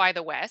terrify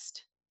the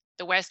West.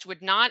 The West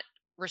would not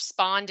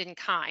respond in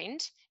kind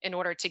in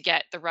order to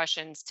get the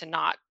Russians to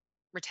not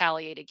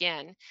retaliate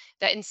again.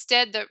 That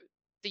instead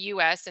the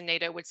US and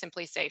NATO would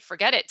simply say,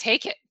 forget it,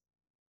 take it.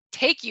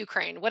 Take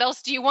Ukraine. What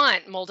else do you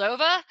want?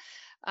 Moldova?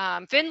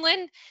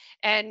 Finland?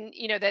 And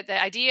that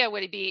the idea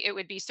would be, it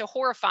would be so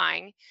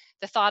horrifying,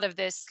 the thought of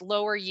this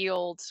lower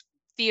yield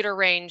theater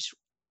range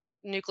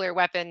nuclear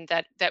weapon,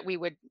 that we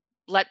would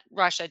let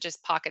Russia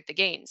just pocket the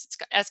gains. It's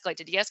escalate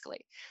to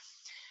de-escalate.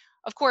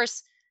 Of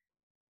course,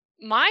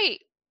 my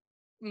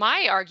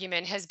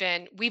argument has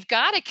been, we've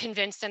got to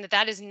convince them that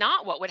that is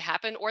not what would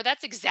happen, or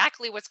that's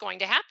exactly what's going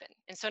to happen.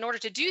 And so, in order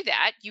to do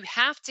that, you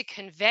have to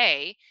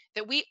convey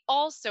that we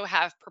also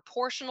have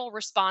proportional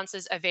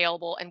responses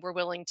available and we're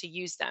willing to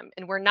use them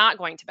and we're not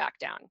going to back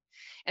down.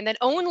 And then,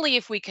 only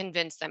if we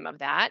convince them of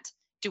that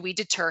do we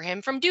deter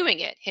him from doing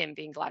it, him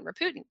being Vladimir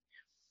Putin.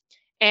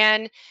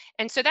 And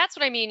so that's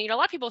what I mean. A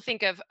lot of people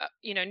think of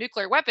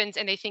nuclear weapons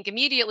and they think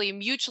immediately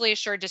mutually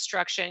assured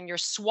destruction. You're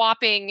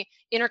swapping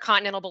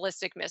intercontinental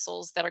ballistic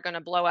missiles that are going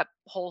to blow up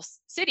whole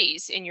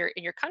cities in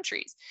your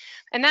countries,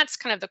 and that's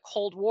kind of the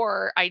Cold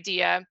War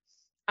idea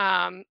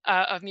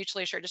of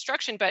mutually assured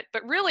destruction. But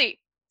really,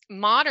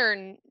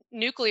 modern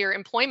nuclear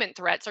employment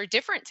threats are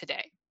different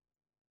today,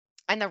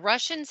 and the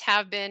Russians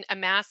have been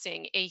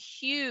amassing a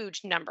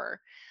huge number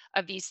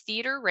of these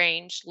theater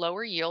range,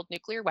 lower yield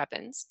nuclear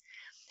weapons,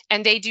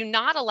 and they do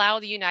not allow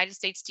the United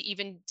States to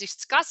even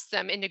discuss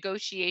them in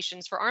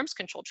negotiations for arms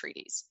control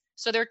treaties.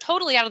 So they're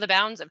totally out of the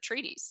bounds of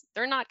treaties.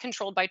 They're not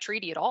controlled by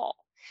treaty at all.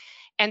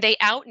 And they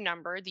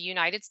outnumber the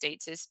United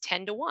States is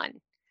 10-1.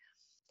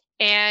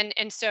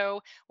 And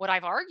so what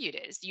I've argued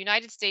is the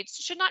United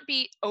States should not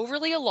be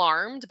overly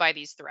alarmed by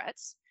these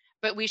threats,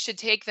 but we should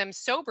take them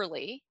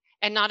soberly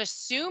and not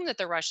assume that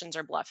the Russians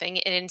are bluffing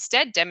and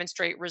instead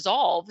demonstrate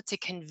resolve to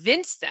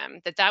convince them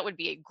that that would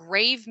be a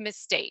grave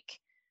mistake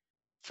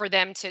for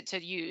them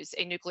to use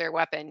a nuclear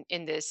weapon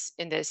in this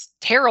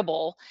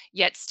terrible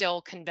yet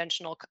still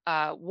conventional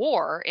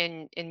war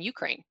in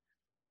Ukraine.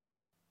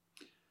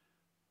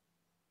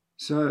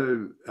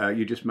 So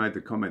you just made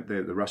the comment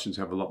there the Russians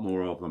have a lot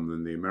more of them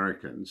than the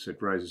Americans.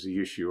 It raises the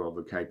issue of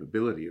the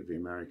capability of the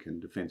American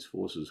Defence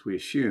Forces. We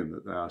assume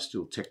that they are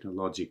still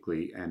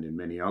technologically and in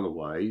many other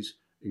ways,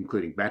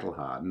 including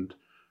battle-hardened,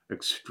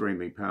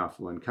 extremely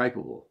powerful and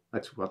capable.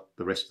 That's what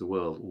the rest of the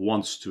world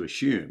wants to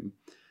assume.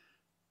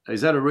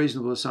 Is that a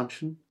reasonable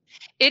assumption?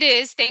 It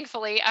is,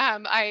 thankfully.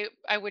 I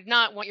would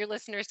not want your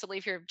listeners to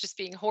leave here just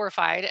being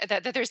horrified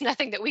that there's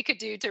nothing that we could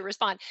do to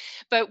respond,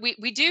 but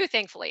we do,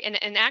 thankfully. And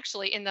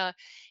actually, in the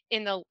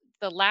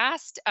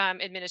last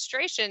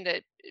administration,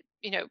 that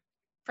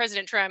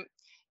President Trump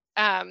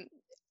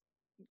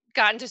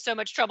got into so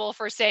much trouble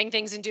for saying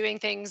things and doing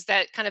things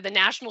that kind of the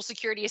national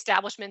security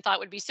establishment thought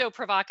would be so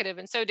provocative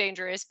and so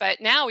dangerous. But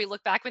now we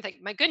look back and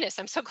think, my goodness,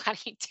 I'm so glad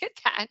he did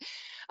that.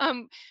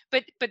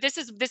 But this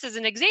is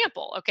an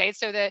example. Okay,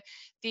 so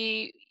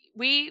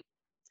we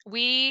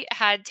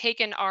had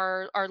taken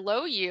our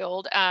low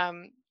yield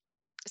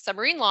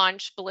submarine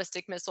launch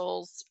ballistic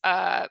missiles.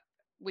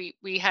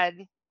 We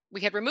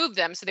had removed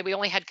them so that we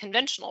only had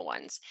conventional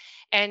ones.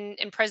 And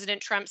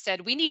President Trump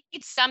said, we need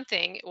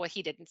something, well,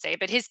 he didn't say it,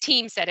 but his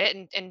team said it,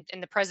 and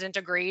the president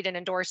agreed and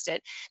endorsed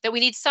it, that we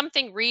need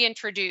something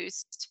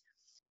reintroduced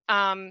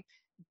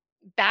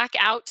back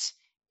out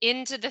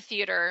into the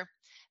theater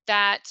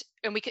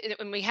and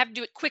we have to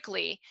do it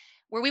quickly,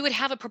 where we would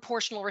have a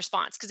proportional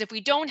response. Because if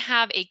we don't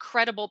have a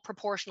credible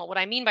proportional, what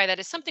I mean by that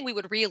is something we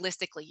would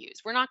realistically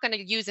use. We're not going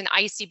to use an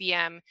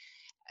ICBM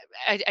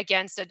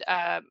against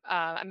a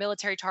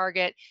military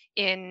target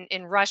in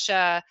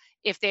Russia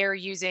if they're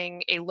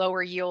using a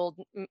lower yield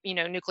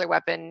nuclear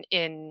weapon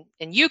in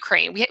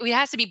Ukraine. We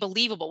has to be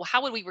believable.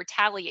 How would we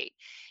retaliate?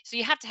 So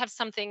you have to have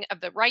something of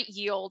the right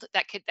yield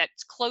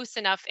that's close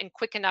enough and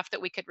quick enough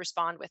that we could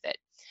respond with it.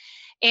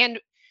 And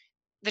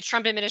the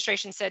Trump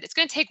administration said it's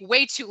going to take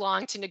way too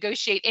long to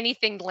negotiate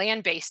anything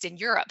land-based in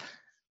Europe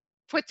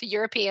with the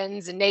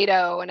Europeans and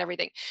NATO and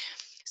everything.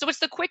 So what's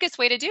the quickest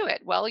way to do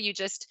it? Well, you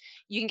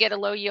can get a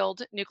low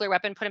yield nuclear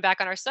weapon, put it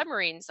back on our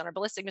submarines, on our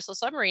ballistic missile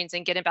submarines,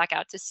 and get it back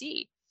out to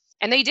sea.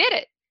 And they did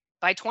it.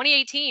 By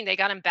 2018, they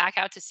got them back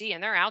out to sea,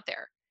 and they're out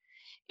there.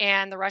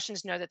 And the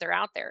Russians know that they're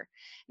out there.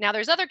 Now,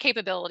 there's other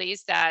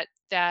capabilities that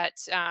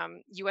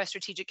U.S.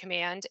 Strategic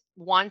Command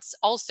wants.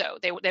 Also,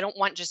 they don't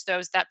want just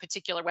that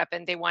particular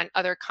weapon. They want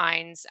other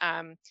kinds.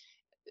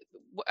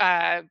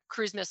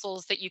 Cruise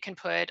missiles that you can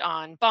put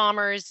on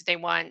bombers. They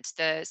want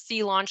the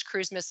sea launch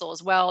cruise missile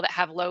as well that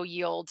have low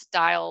yield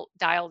dial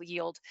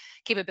yield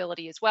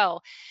capability as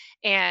well.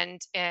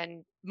 And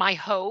my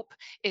hope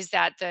is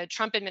that the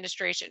Trump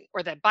administration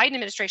or the Biden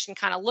administration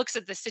kind of looks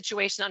at the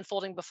situation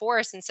unfolding before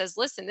us and says,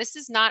 listen, this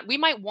is not, we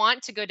might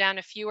want to go down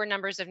to fewer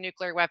numbers of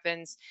nuclear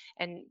weapons,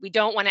 and we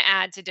don't want to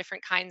add to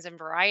different kinds and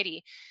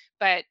variety.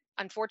 But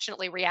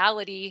unfortunately,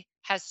 reality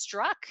has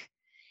struck.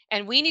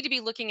 And we need to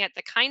be looking at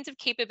the kinds of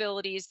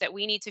capabilities that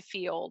we need to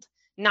field,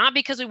 not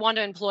because we want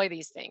to employ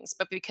these things,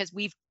 but because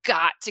we've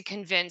got to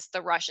convince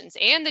the Russians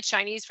and the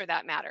Chinese, for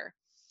that matter,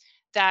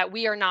 that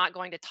we are not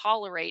going to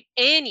tolerate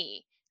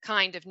any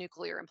kind of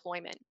nuclear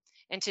employment.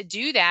 And to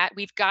do that,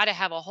 we've got to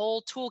have a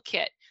whole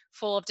toolkit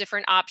full of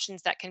different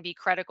options that can be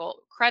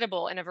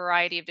credible in a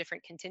variety of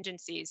different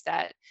contingencies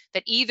that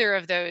either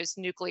of those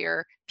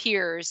nuclear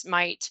peers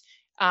might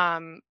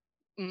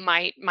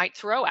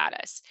throw at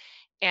us.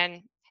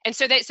 And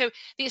so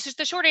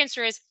the short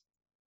answer is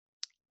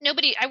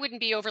I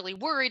wouldn't be overly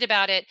worried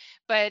about it,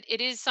 but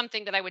it is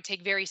something that I would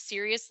take very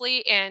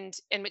seriously. And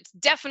it's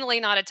definitely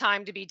not a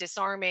time to be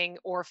disarming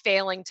or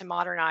failing to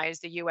modernize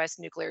the U.S.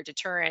 nuclear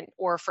deterrent,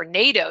 or for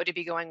NATO to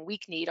be going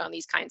weak-kneed on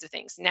these kinds of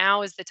things.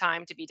 Now is the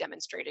time to be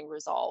demonstrating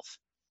resolve.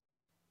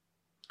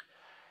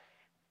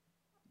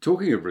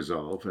 Talking of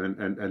resolve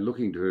and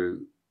looking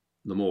to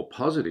the more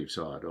positive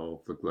side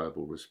of the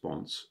global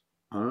response,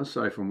 I must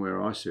say from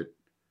where I sit,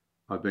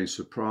 I've been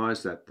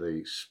surprised at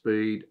the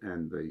speed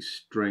and the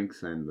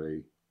strength and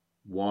the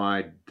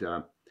wide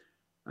uh,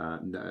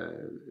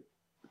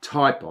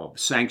 type of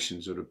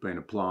sanctions that have been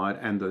applied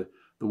and the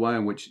way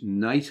in which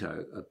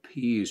NATO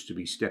appears to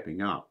be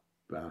stepping up.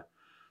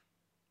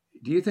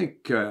 Do you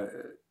think,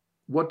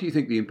 what do you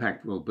think the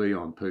impact will be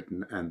on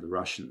Putin and the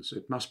Russians?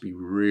 It must be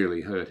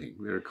really hurting.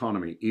 Their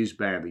economy is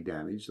badly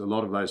damaged. A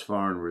lot of those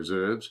foreign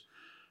reserves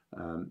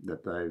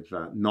that they've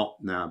not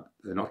now,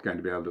 they're not going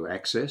to be able to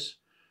access.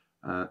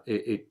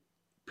 It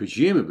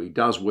presumably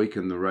does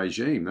weaken the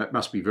regime. That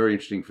must be very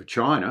interesting for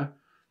China,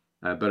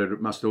 but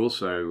it must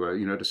also,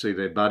 to see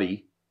their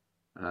buddy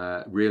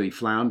really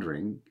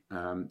floundering.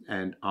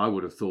 And I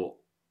would have thought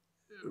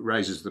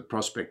raises the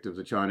prospect of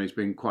the Chinese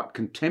being quite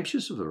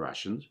contemptuous of the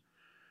Russians.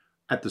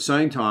 At the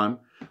same time,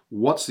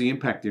 what's the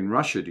impact in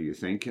Russia, do you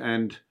think?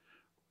 And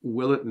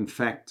will it, in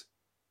fact,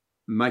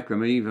 make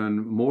them even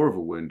more of a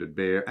wounded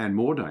bear and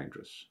more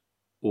dangerous?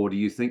 Or do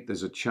you think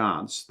there's a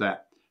chance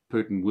that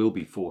Putin will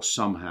be forced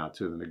somehow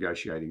to the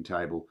negotiating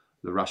table?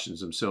 The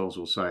Russians themselves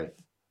will say,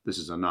 this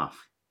is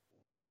enough.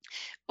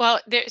 Well,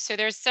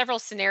 there's several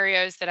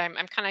scenarios that I'm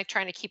kind of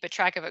trying to keep a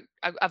track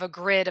of a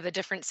grid of the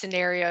different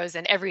scenarios,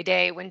 and every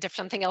day when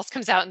something else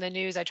comes out in the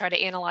news, I try to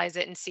analyze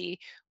it and see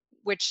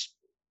which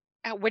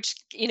which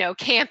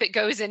camp it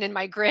goes in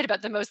my grid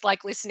about the most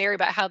likely scenario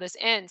about how this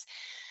ends.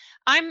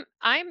 I'm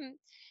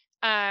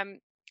um,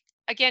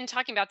 again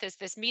talking about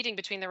this meeting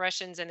between the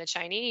Russians and the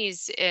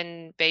Chinese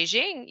in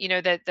Beijing.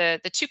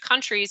 The two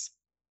countries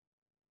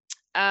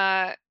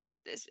uh,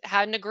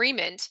 had an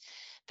agreement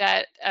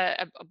that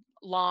a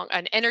long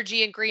an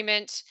energy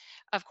agreement,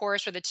 of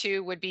course, where the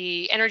two would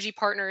be energy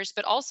partners,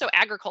 but also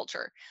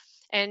agriculture.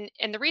 And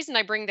the reason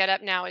I bring that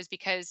up now is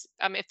because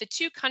if the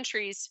two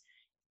countries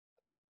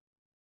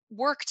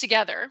work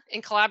together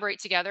and collaborate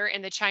together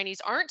and the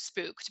Chinese aren't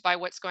spooked by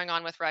what's going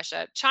on with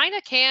Russia,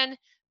 China can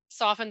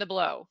soften the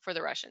blow for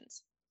the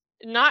Russians.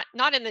 Not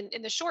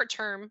in the short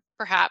term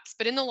perhaps,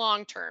 but in the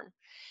long term.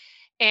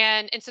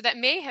 And so that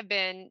may have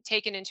been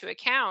taken into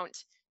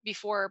account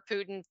before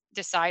Putin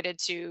decided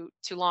to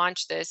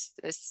launch this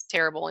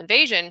terrible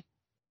invasion,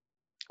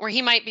 where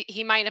he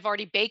might have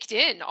already baked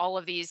in all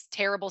of these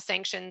terrible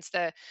sanctions,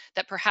 that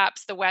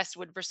perhaps the West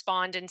would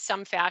respond in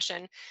some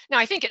fashion. Now,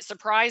 I think it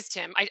surprised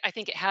him. I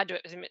think it had to.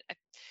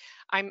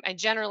 I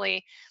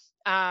generally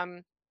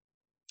um,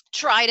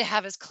 try to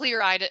have as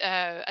clear-eyed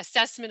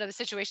assessment of the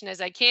situation as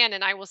I can,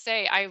 and I will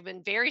say I've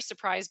been very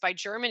surprised by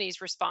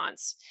Germany's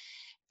response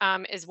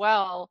as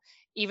well.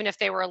 Even if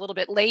they were a little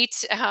bit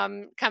late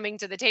coming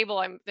to the table,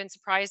 I've been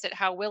surprised at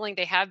how willing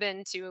they have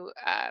been to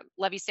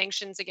levy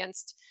sanctions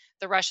against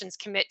the Russians,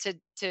 commit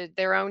to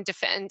their own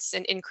defense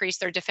and increase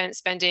their defense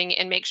spending,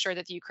 and make sure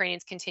that the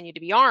Ukrainians continue to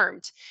be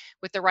armed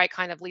with the right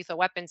kind of lethal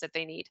weapons that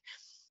they need.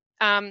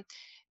 Um,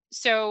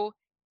 so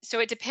so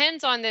it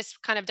depends on this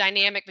kind of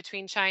dynamic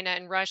between China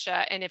and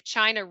Russia, and if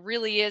China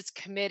really is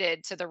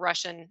committed to the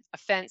Russian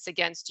offense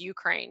against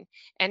Ukraine,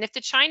 and if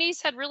the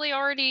Chinese had really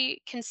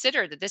already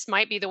considered that this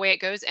might be the way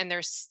it goes, and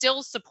they're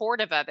still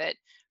supportive of it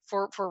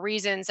for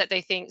reasons that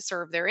they think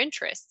serve their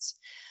interests.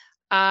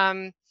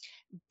 Um,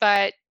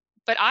 but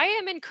but I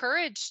am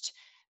encouraged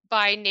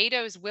by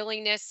NATO's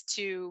willingness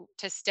to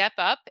step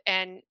up,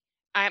 and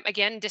I'm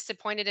again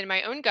disappointed in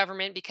my own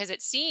government because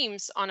it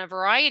seems on a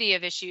variety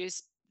of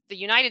issues the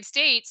United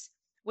States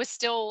was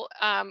still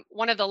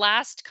one of the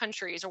last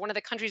countries, or one of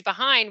the countries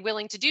behind,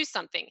 willing to do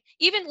something.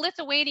 Even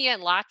Lithuania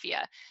and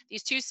Latvia,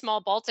 these two small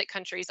Baltic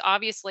countries,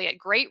 obviously at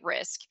great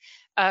risk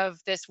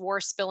of this war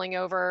spilling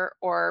over,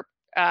 or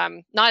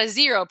not a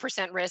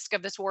 0% risk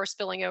of this war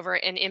spilling over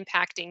and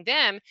impacting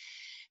them.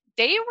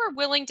 They were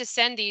willing to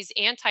send these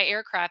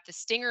anti-aircraft, the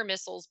Stinger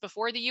missiles,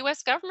 before the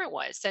U.S. government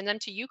was, send them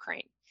to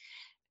Ukraine.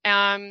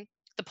 Um,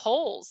 the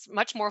Poles,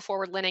 much more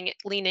forward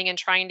leaning and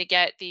trying to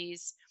get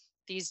these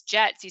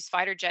jets, these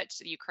fighter jets,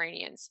 to the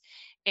Ukrainians.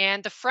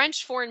 And the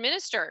French foreign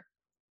minister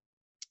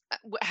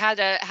had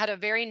a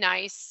very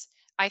nice,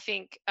 I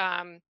think,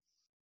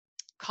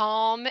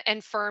 calm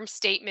and firm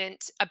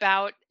statement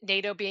about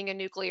NATO being a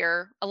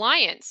nuclear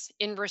alliance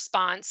in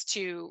response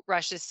to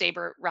Russia's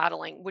saber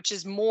rattling, which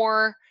was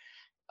more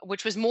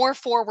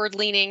forward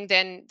leaning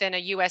than a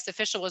US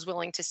official was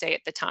willing to say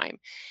at the time.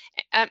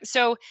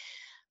 So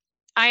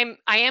I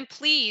am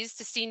pleased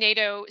to see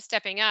NATO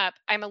stepping up.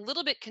 I'm a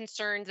little bit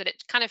concerned that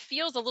it kind of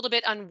feels a little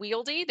bit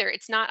unwieldy.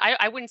 It's not,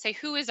 I wouldn't say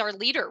who is our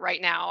leader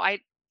right now.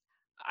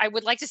 I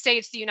would like to say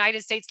it's the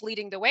United States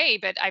leading the way,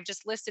 but I've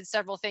just listed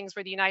several things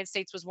where the United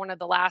States was one of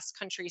the last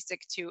countries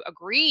to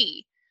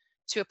agree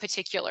to a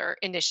particular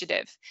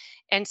initiative.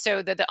 And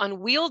so the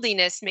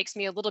unwieldiness makes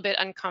me a little bit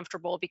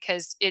uncomfortable,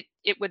 because it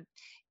would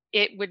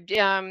it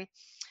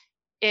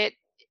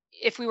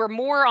if we were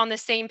more on the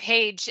same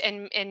page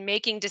and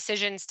making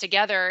decisions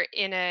together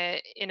in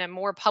a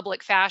more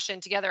public fashion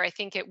together, I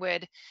think it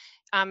would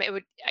it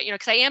would,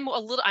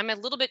 because I'm a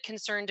little bit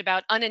concerned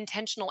about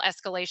unintentional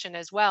escalation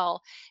as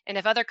well. And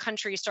if other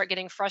countries start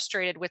getting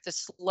frustrated with the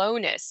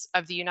slowness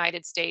of the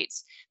United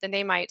States, then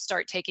they might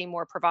start taking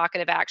more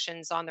provocative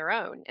actions on their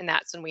own, and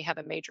that's when we have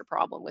a major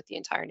problem with the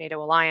entire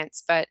NATO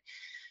alliance. But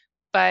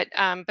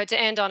to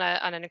end on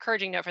an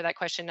encouraging note for that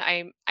question,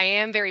 I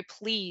am very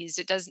pleased.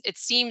 It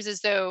seems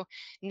as though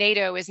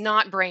NATO is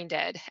not brain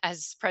dead,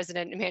 as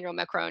President Emmanuel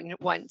Macron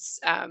once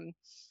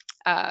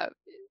uh,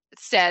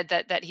 said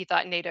that he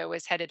thought NATO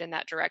was headed in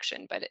that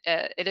direction. But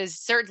it is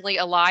certainly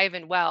alive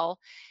and well,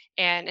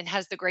 and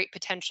has the great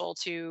potential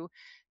to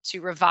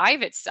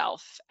revive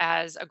itself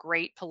as a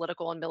great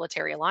political and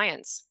military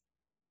alliance.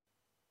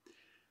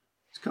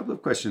 There's a couple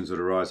of questions that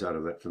arise out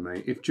of that for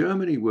me. If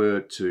Germany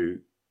were to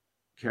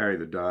carry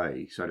the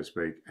day, so to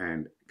speak,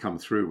 and come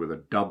through with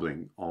a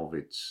doubling of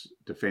its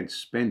defence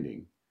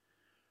spending,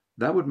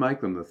 that would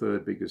make them the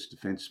third biggest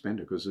defence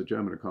spender, because the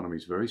German economy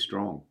is very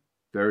strong,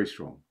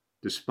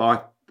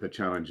 despite the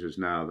challenges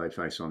now they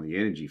face on the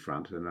energy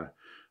front. And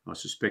I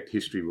suspect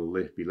history will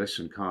be less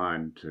than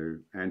kind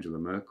to Angela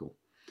Merkel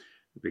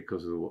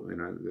because of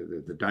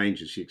the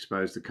dangers she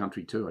exposed the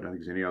country to. I don't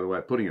think there's any other way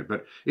of putting it.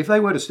 But if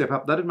they were to step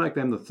up, that'd make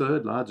them the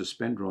third largest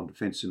spender on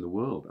defence in the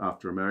world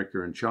after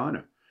America and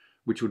China,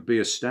 which would be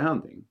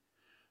astounding.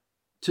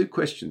 Two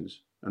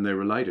questions, and they're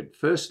related.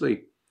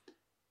 Firstly,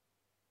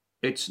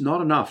 it's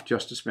not enough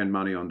just to spend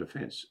money on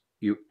defence.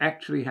 You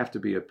actually have to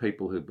be a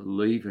people who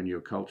believe in your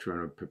culture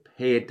and are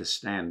prepared to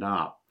stand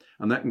up.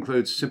 And that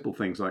includes simple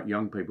things like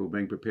young people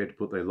being prepared to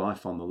put their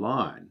life on the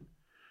line.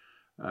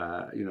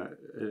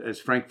 As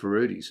Frank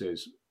Ferruti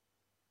says,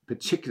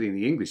 particularly in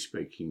the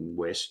English-speaking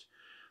West,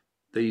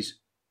 these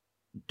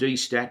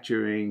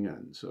destaturing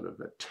and sort of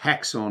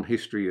attacks on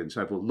history and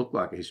so forth look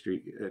like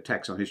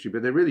attacks on history,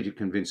 but they're really to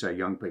convince our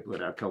young people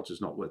that our culture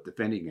is not worth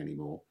defending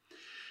anymore.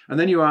 And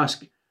then you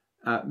ask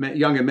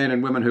younger men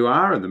and women who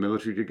are in the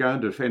military to go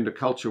and defend a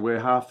culture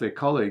where half their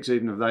colleagues,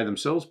 even if they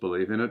themselves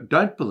believe in it,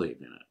 don't believe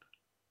in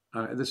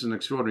it. This is an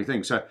extraordinary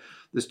thing. So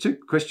there's two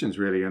questions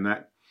really in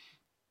that.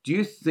 Do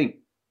you think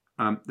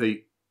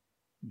the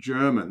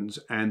Germans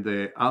and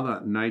their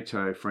other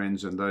NATO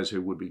friends and those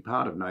who would be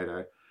part of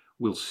NATO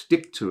will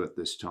stick to it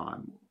this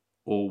time,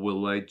 or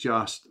will they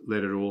just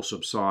let it all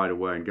subside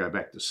away and go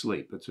back to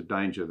sleep? It's a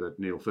danger that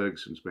Neil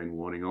Ferguson's been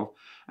warning of.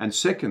 And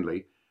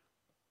secondly,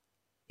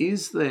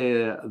 is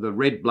there the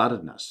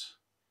red-bloodedness,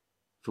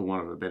 for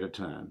want of a better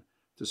term,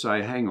 to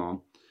say, hang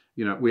on,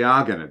 we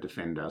are going to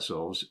defend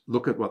ourselves.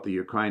 Look at what the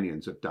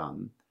Ukrainians have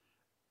done.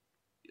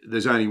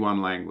 There's only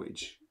one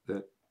language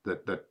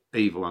that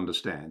evil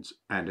understands,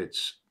 and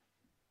it's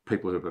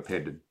people who are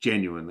prepared to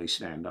genuinely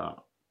stand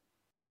up.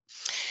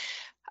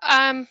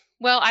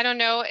 Well, I don't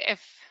know, if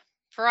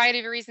for a variety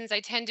of reasons,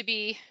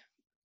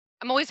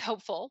 I'm always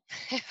hopeful.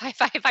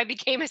 If I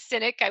became a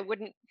cynic, I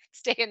wouldn't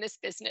stay in this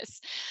business.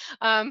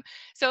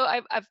 So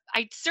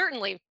I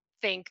certainly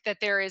think that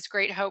there is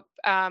great hope,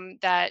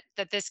 that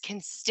this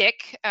can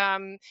stick.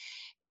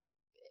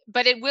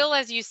 But it will,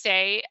 as you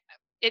say,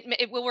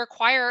 it will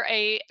require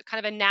a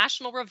kind of a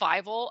national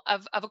revival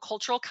of a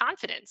cultural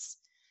confidence.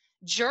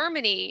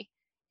 Germany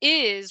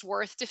is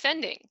worth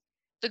defending.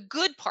 The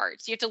good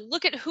parts, you have to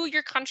look at who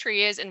your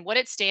country is and what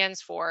it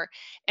stands for,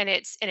 and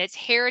its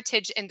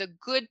heritage, and the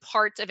good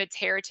parts of its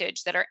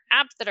heritage that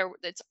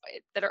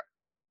are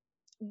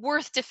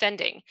worth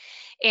defending.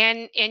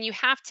 And you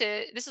have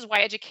to, this is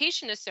why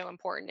education is so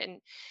important.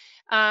 And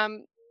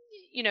um,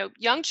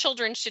 young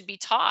children should be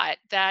taught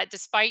that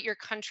despite your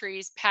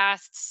country's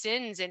past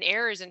sins and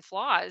errors and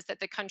flaws, that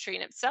the country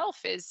in itself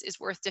is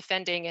worth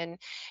defending,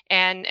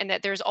 and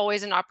that there's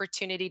always an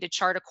opportunity to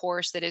chart a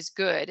course that is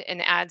good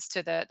and adds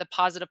to the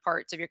positive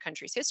parts of your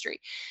country's history.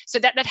 So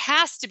that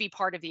has to be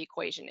part of the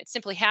equation. It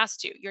simply has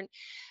to.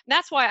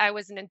 That's why I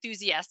was an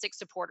enthusiastic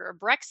supporter of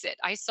Brexit.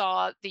 I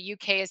saw the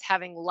UK as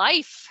having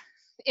life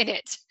in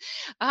it,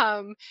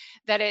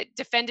 that it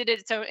defended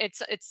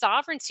its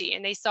sovereignty,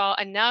 and they saw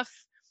enough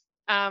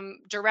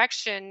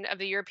direction of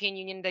the European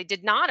Union they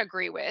did not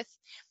agree with,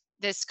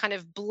 this kind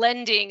of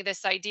blending,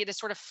 this idea, this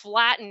sort of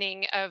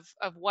flattening of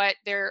what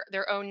their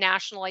own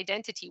national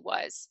identity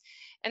was.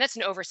 And that's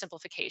an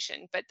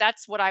oversimplification, but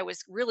that's what I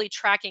was really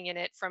tracking in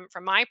it from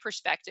my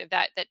perspective,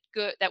 that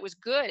was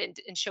good,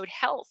 and showed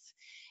health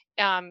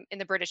in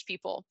the British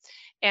people.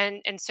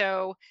 And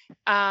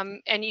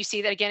you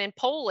see that again in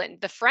Poland.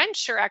 The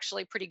French are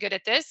actually pretty good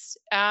at this.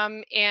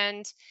 And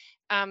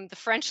the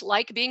French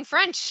like being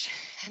French,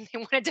 and they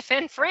want to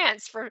defend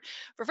France for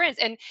France.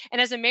 And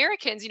as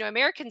Americans,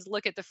 Americans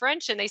look at the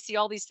French and they see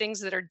all these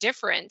things that are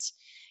different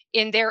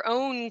in their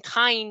own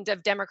kind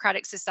of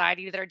democratic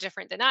society that are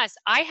different than us.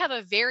 I have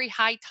a very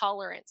high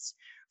tolerance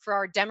for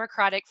our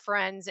democratic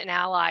friends and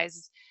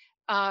allies,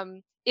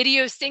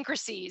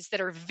 idiosyncrasies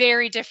that are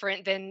very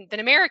different than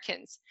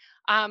Americans.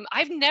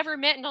 I've never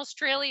met an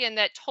Australian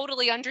that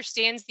totally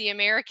understands the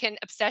American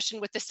obsession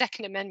with the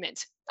Second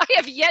Amendment. I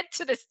have yet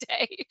to this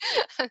day.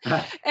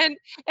 and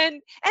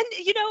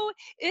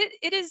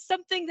it is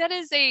something that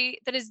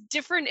is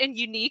different and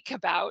unique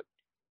about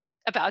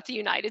about the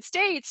United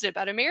States and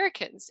about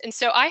Americans. And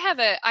so I have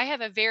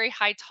a very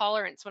high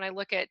tolerance when I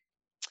look at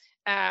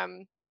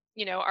um,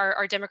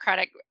 our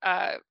democratic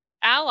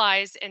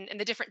allies and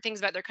the different things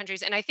about their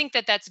countries. And I think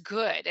that that's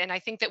good. And I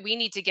think that we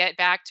need to get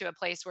back to a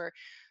place where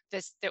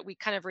this that we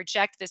kind of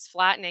reject this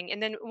flattening.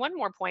 And then one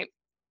more point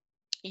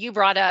you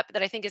brought up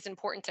that I think is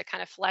important to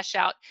kind of flesh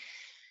out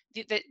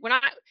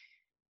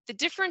the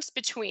difference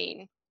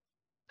between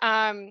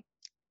um,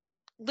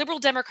 liberal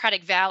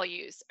democratic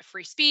values,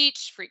 free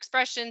speech, free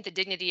expression, the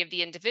dignity of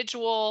the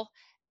individual,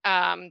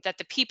 that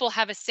the people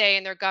have a say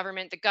in their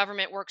government, the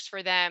government works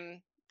for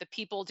them, the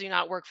people do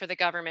not work for the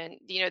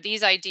government.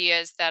 These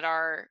ideas that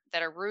are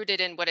rooted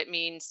in what it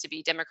means to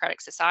be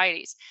democratic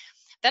societies.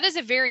 That is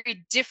a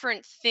very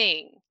different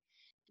thing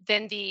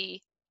than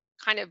the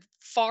kind of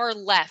far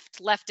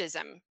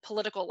leftism,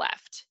 political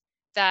left,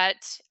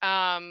 that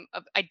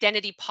of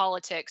identity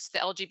politics, the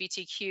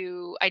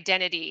LGBTQ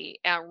identity,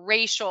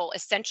 racial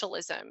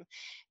essentialism,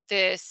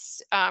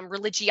 this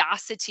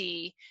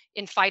religiosity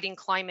in fighting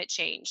climate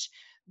change.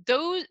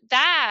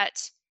 That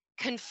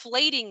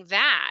conflating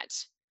that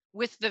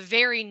with the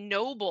very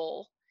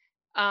noble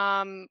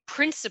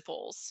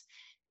principles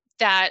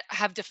that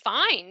have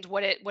defined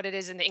what it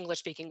is in the English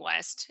speaking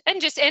West,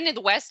 and in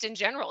the West in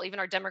general, even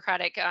our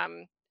democratic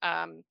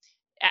um,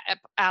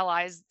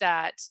 allies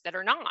that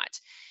are not.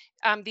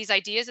 These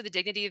ideas of the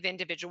dignity of the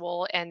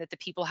individual and that the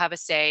people have a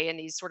say, and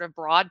these sort of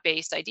broad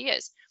based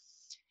ideas.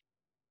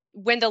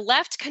 When the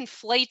left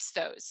conflates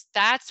those,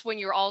 that's when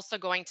you're also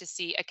going to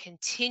see a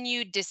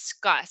continued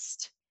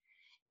disgust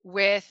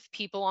with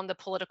people on the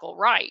political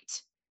right,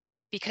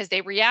 because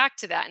they react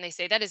to that and they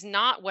say that is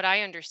not what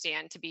I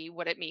understand to be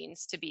what it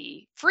means to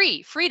be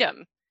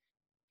freedom.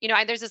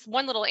 There's this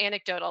one little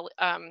anecdote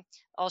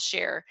I'll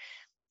share.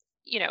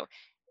 You know,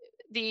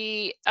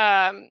 the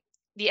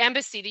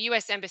embassy, the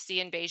U.S.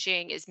 embassy in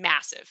Beijing is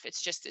massive.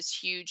 It's just this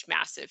huge,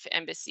 massive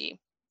embassy.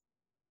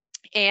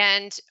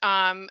 And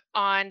on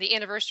the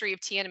anniversary of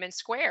Tiananmen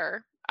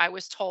Square, I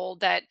was told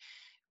that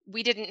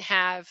we didn't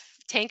have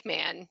Tank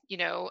Man,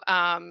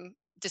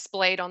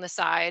 displayed on the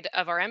side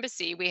of our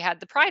embassy. We had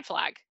the pride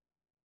flag.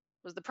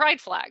 It was the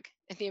pride flag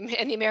and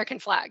the American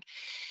flag.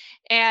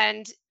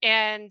 And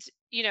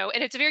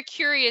it's a very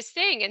curious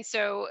thing. And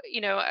so,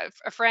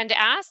 a friend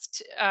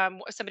asked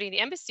somebody in the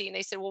embassy, and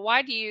they said, well,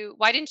 why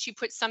didn't you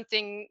put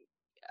something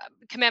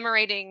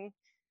commemorating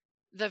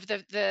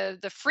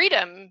the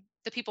freedom,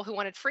 the people who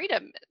wanted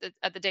freedom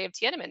at the day of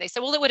Tiananmen? They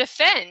said, well, it would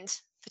offend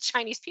the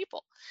Chinese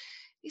people.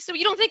 So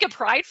you don't think a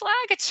pride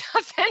flag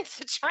offends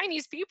the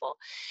Chinese people?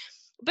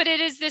 But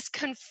it is this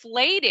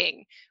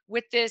conflating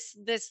with this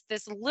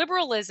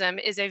liberalism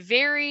is a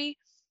very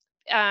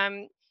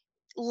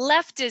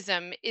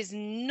leftism is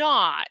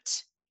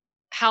not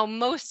how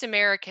most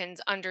Americans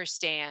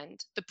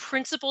understand the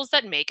principles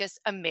that make us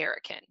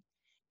American.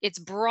 It's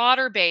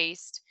broader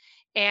based,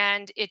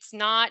 and it's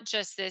not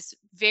just this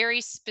very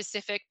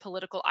specific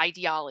political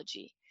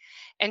ideology.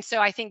 And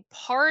so I think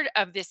part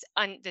of this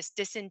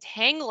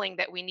disentangling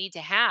that we need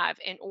to have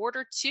in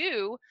order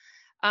to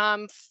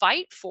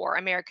fight for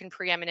American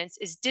preeminence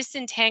is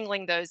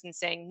disentangling those and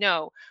saying,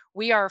 no,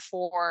 we are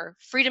for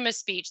freedom of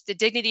speech, the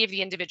dignity of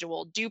the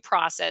individual, due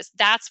process.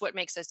 That's what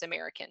makes us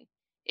American.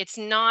 It's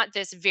not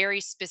this very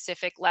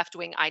specific left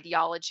wing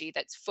ideology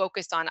that's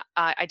focused on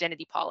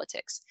identity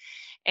politics,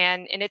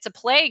 and it's a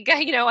plague.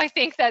 I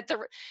think that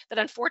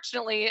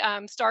unfortunately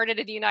started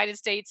in the United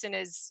States and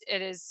is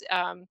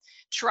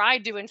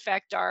tried to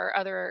infect our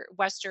other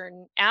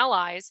Western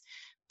allies.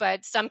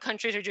 But some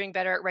countries are doing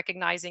better at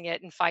recognizing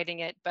it and fighting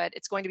it. But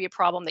it's going to be a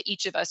problem that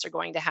each of us are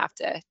going to have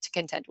to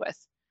contend with.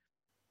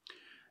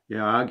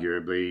 Yeah,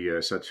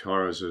 arguably, such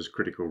horrors as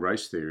critical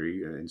race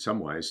theory, in some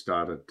ways,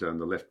 started on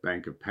the left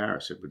bank of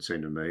Paris, it would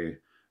seem to me.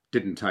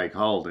 Didn't take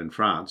hold in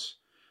France,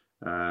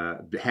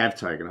 have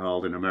taken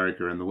hold in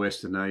America and the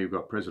West, and now you've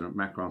got President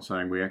Macron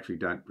saying we actually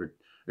don't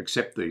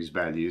accept these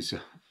values.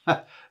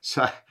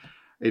 So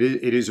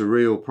it is a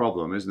real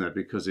problem, isn't it?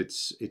 Because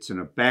it's an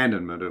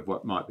abandonment of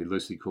what might be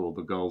loosely called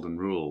the golden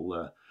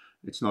rule.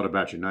 It's not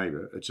about your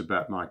neighbour, it's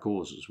about my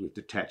causes. We've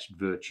detached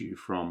virtue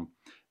from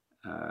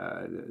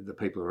the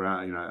people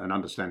around, an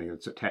understanding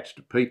that's attached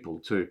to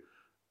people to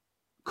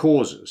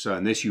causes. So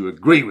unless you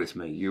agree with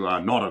me, you are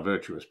not a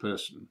virtuous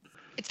person.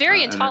 It's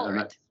very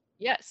intolerant.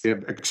 Yes. Yeah,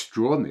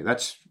 extraordinary.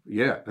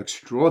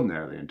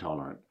 Extraordinarily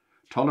intolerant.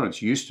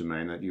 Tolerance used to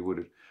mean that you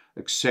would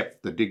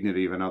accept the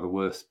dignity of another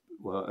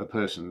a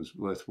person's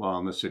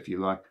worthwhileness, if you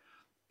like,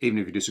 even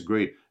if you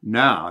disagreed.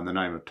 Now, in the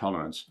name of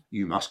tolerance,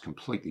 you must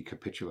completely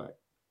capitulate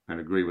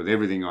and agree with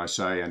everything I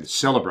say and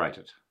celebrate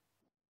it.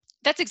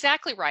 That's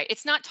exactly right.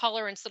 It's not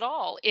tolerance at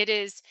all. It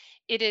is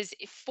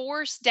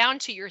forced down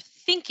to your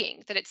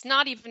thinking, that it's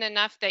not even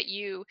enough that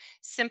you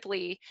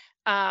simply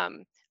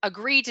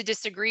agree to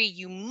disagree.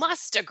 You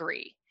must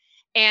agree,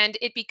 and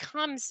it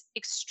becomes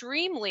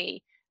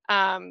extremely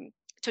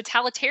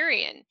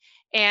totalitarian.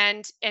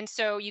 And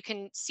so you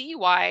can see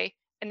why.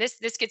 And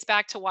this gets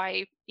back to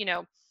why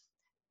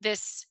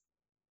this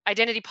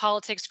identity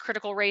politics,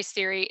 critical race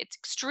theory. It's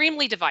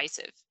extremely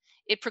divisive.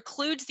 It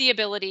precludes the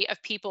ability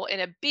of people in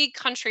a big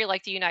country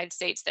like the United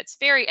States that's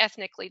very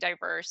ethnically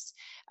diverse,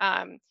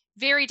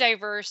 very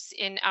diverse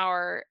in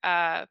our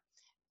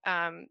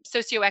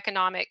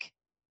socioeconomic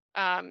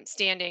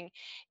standing,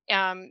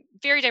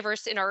 very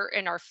diverse in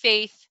our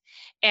faith,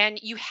 and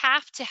you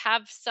have to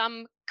have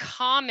some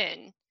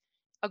common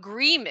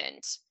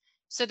agreement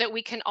so that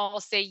we can all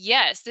say,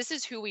 yes, this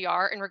is who we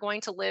are, and we're going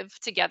to live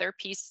together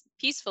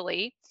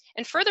peacefully.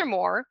 And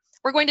furthermore,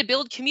 we're going to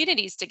build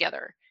communities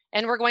together,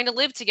 and we're going to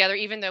live together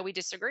even though we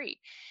disagree.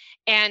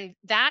 And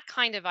that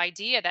kind of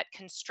idea, that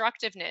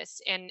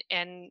constructiveness, and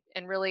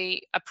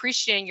really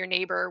appreciating your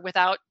neighbor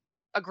without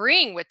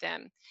agreeing with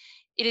them,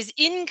 it is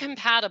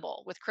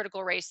incompatible with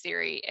critical race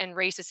theory and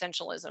race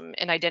essentialism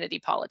and identity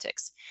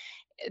politics.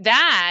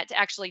 That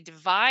actually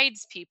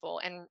divides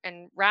people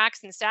and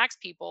racks and stacks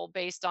people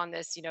based on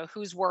this,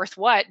 who's worth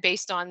what,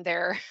 based on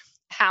their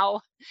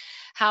how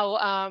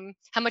how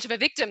much of a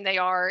victim they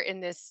are in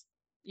this,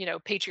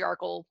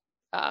 patriarchal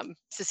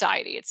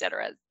society, et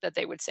cetera, that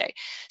they would say.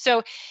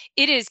 So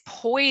it is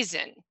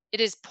poison. It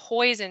is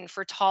poison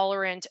for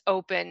tolerant,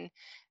 open,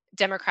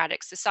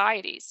 democratic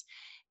societies.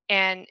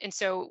 And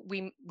so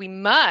we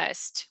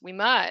must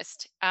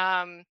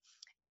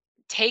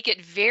take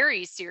it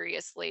very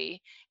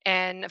seriously,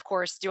 and of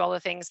course do all the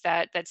things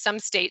that some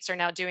states are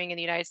now doing in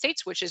the United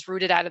States, which is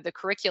rooted out of the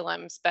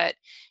curriculums. But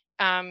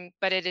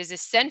it is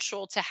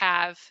essential to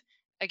have,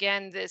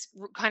 again, this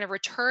kind of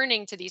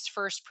returning to these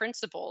first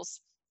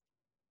principles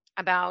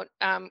about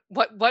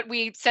what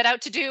we set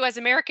out to do as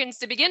Americans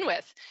to begin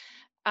with,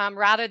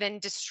 rather than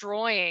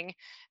destroying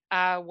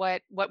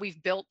what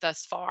we've built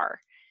thus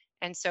far.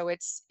 And so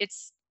it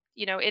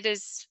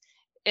is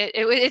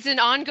it's an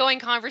ongoing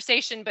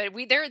conversation, but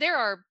there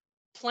are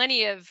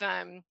plenty of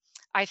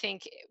I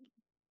think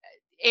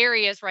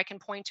areas where I can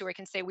point to where I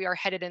can say we are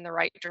headed in the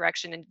right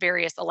direction in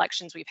various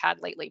elections we've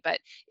had lately. But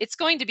it's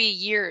going to be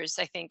years,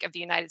 I think, of the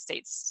United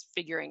States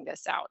figuring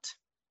this out.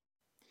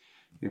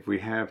 If we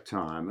have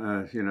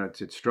time,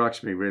 it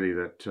strikes me really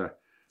that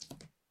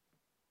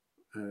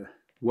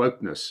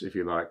wokeness, if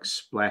you like,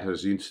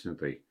 splatters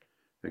instantly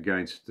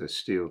against the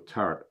steel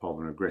turret of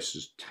an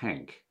aggressor's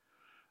tank.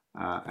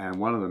 And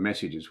one of the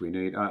messages we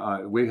need,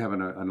 we have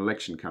an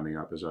election coming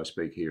up as I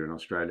speak here in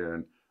Australia,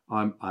 and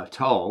I'm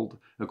told,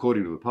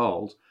 according to the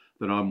polls,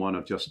 that I'm one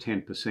of just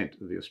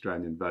 10% of the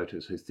Australian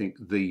voters who think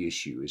the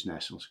issue is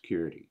national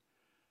security.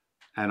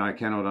 And I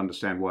cannot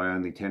understand why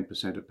only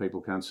 10% of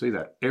people can't see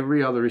that.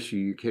 Every other issue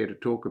you care to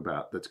talk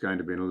about that's going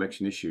to be an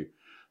election issue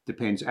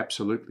depends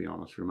absolutely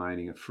on us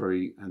remaining a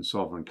free and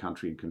sovereign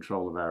country in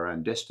control of our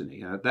own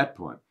destiny. And at that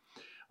point,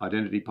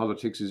 identity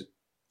politics is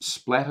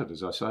splattered,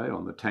 as I say,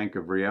 on the tank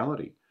of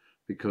reality,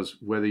 because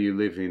whether you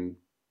live in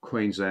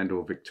Queensland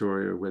or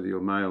Victoria, whether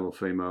you're male or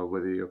female,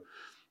 whether you're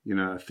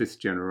a fifth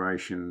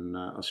generation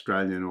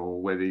Australian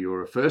or whether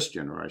you're a first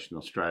generation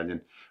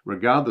Australian,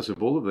 regardless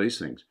of all of these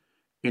things,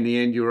 in the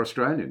end, you're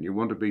Australian. You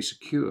want to be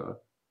secure.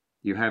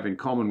 You have in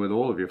common with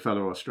all of your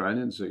fellow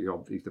Australians,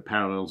 the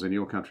parallels in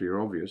your country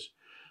are obvious,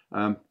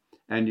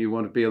 and you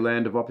want to be a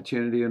land of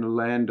opportunity and a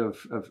land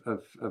of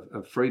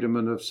freedom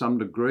and of some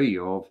degree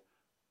of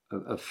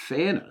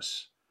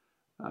fairness.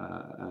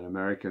 And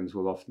Americans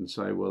will often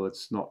say, well,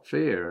 it's not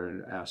fair,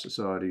 and our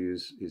society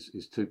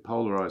is too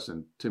polarised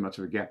and too much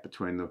of a gap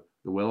between the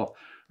well-off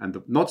and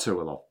the not so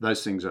well-off.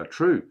 Those things are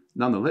true.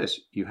 Nonetheless,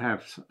 you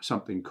have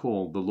something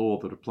called the law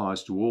that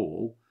applies to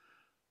all,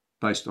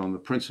 based on the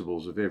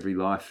principles of every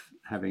life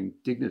having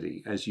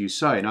dignity, as you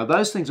say. Now,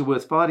 those things are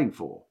worth fighting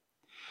for.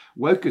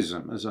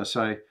 Wokeism, as I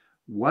say,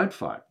 won't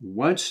fight,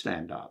 won't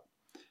stand up.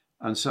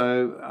 And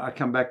so I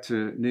come back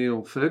to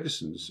Neil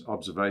Ferguson's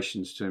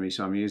observations to me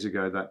some years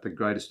ago that the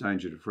greatest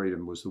danger to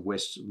freedom was the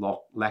West's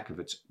lack of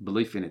its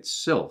belief in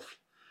itself.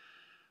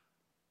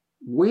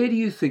 Where do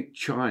you think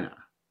China,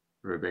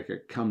 Rebecca,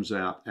 comes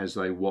out as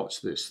they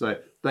watch this?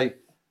 They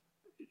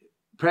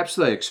perhaps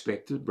they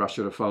expected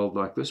Russia to fold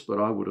like this, but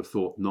I would have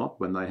thought not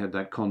when they had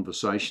that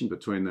conversation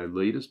between their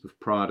leaders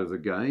prior to the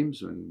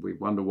games, and we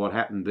wonder what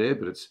happened there,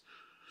 but it's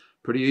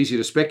pretty easy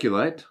to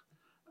speculate.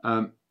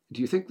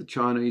 Do you think the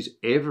Chinese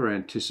ever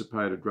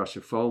anticipated Russia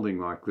folding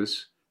like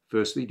this?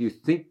 Firstly,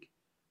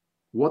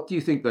 what do you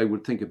think they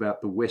would think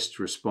about the West's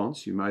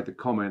response? You made the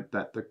comment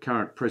that the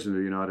current president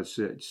of the United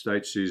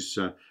States is,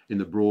 in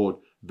the broad,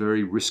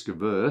 very risk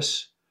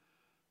averse.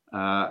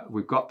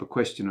 We've got the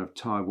question of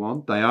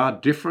Taiwan. They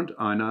are different,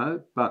 I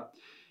know, but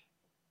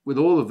with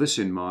all of this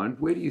in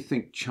mind, where do you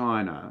think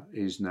China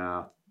is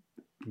now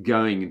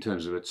going in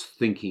terms of its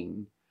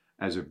thinking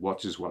as it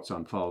watches what's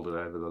unfolded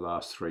over the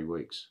last 3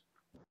 weeks?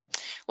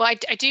 Well,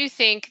 I do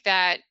think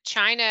that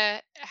China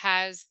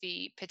has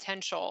the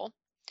potential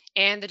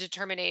and the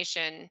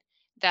determination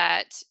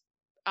that,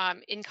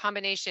 in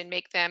combination,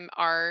 make them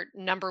our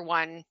number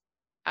one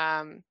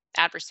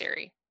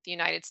adversary, the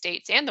United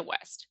States and the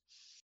West.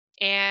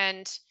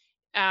 And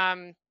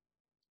um,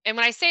 and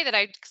when I say that,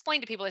 I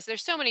explain to people, I say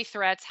there's so many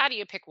threats. How do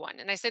you pick one?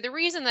 And I say the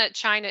reason that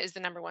China is the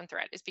number one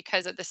threat is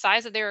because of the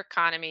size of their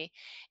economy,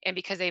 and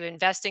because they've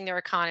investing their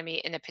economy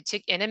in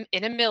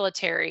a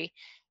military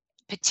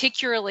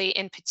particularly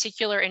in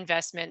particular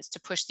investments to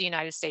push the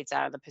United States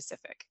out of the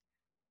Pacific.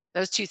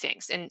 Those two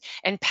things.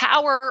 And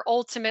power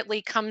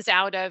ultimately comes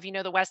out of,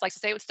 the West likes to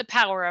say it's the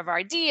power of our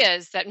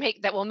ideas that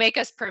will make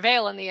us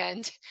prevail in the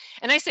end.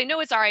 And I say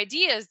no, it's our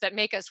ideas that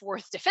make us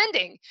worth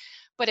defending,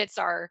 but it's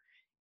our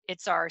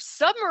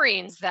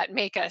submarines that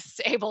make us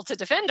able to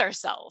defend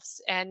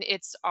ourselves, and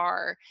it's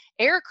our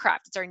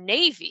aircraft, it's our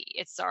navy,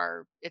 it's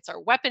our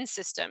weapon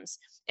systems,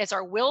 it's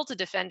our will to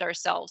defend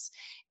ourselves,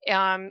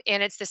 and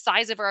it's the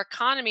size of our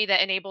economy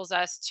that enables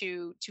us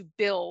to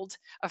build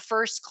a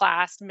first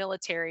class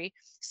military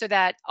so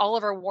that all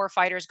of our war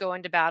fighters go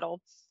into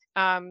battle,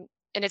 and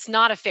it's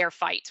not a fair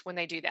fight when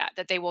they do that,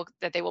 that they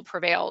will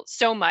prevail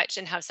so much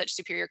and have such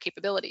superior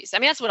capabilities. I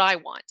mean, that's what I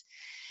want.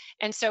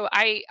 And so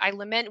I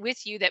lament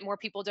with you that more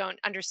people don't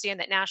understand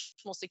that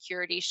national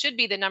security should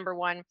be the number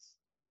one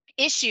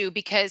issue,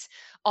 because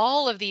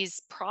all of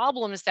these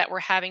problems that we're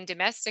having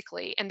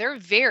domestically, and they're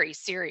very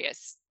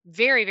serious,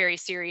 very, very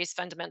serious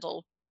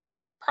fundamental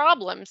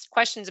problems,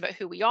 questions about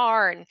who we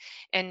are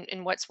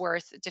and what's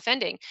worth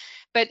defending.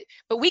 But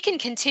we can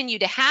continue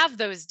to have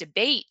those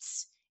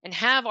debates and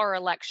have our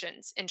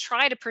elections and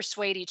try to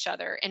persuade each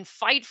other and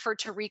fight for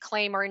to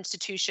reclaim our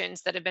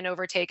institutions that have been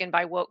overtaken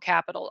by woke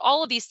capital.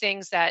 All of these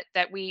things that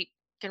we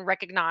can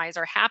recognize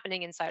are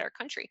happening inside our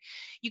country.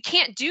 You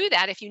can't do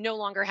that if you no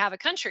longer have a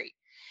country.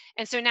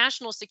 And so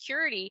national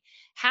security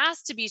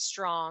has to be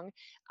strong.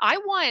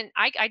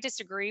 I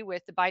disagree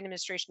with the Biden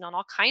administration on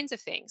all kinds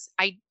of things.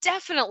 I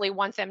definitely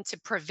want them to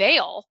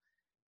prevail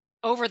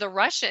over the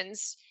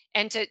Russians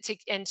and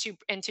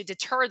to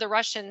deter the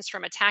Russians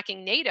from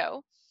attacking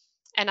NATO.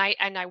 And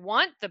I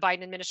want the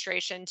Biden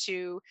administration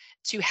to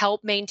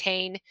help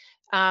maintain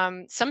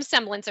some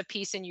semblance of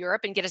peace in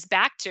Europe and get us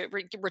back to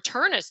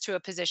return us to a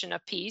position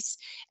of peace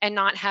and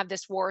not have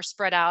this war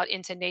spread out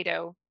into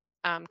NATO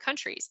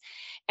countries.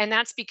 And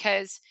that's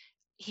because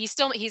he's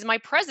my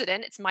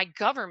president. It's my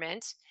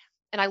government,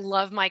 and I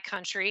love my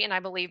country, and I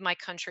believe my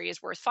country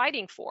is worth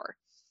fighting for.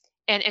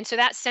 And so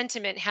that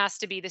sentiment has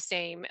to be the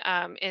same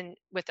in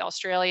with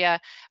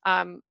Australia.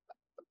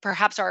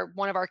 Perhaps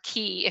one of our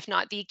key, if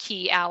not the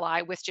key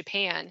ally with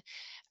Japan,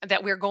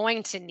 that we're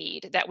going to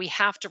need, that we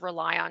have to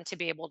rely on to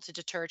be able to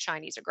deter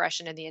Chinese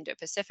aggression in the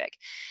Indo-Pacific.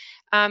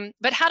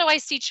 But how do I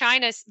see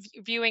China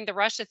viewing the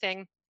Russia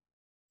thing?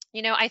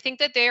 I think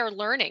that they are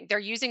learning. They're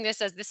using this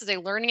is a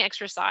learning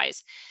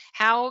exercise.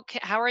 How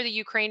are the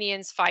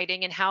Ukrainians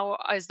fighting, and how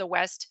is the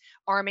West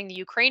arming the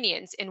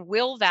Ukrainians? And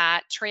will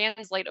that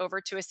translate over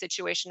to a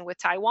situation with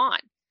Taiwan?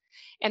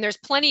 And there's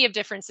plenty of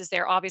differences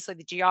there. Obviously,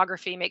 the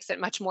geography makes it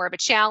much more of a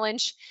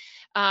challenge,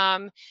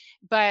 um,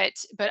 but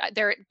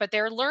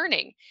they're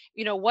learning.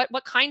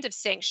 What kind of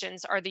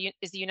sanctions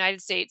is the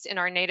United States and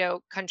our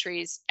NATO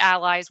countries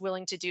allies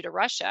willing to do to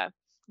Russia?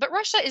 But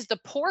Russia is the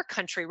poor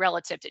country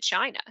relative to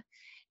China,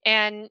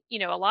 and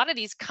a lot of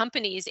these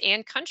companies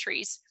and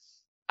countries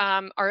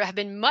have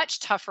been much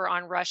tougher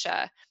on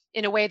Russia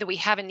in a way that we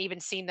haven't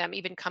even seen them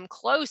even come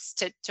close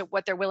to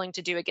what they're willing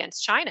to do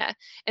against China.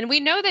 And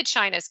we know that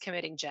China is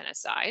committing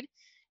genocide.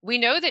 We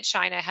know that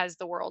China has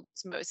the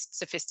world's most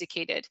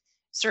sophisticated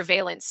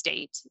surveillance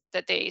state,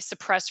 that they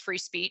suppress free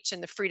speech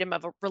and the freedom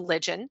of a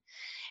religion.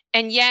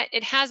 And yet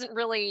it hasn't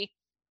really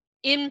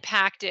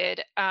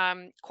impacted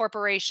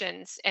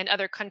corporations and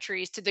other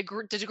countries to the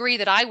degree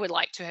that I would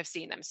like to have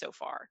seen them so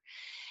far.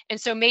 And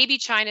so maybe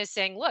China is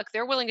saying, look,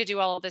 they're willing to do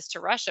all of this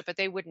to Russia, but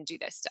they wouldn't do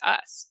this to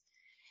us.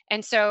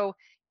 And so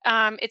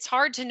it's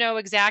hard to know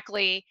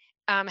exactly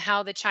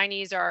how the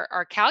Chinese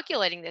are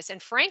calculating this.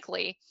 And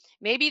frankly,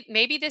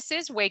 maybe this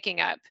is waking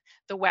up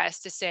the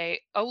West to say,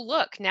 oh,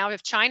 look, now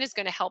if China's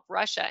going to help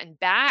Russia and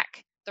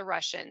back the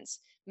Russians,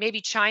 maybe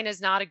China's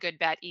not a good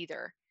bet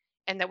either.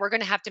 And that we're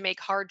going to have to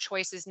make hard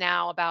choices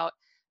now about,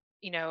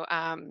 you know,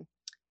 um,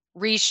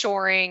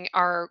 reshoring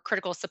our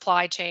critical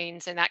supply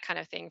chains and that kind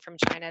of thing from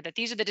China, that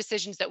these are the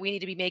decisions that we need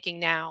to be making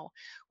now.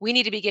 We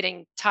need to be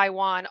getting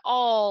Taiwan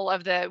all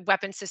of the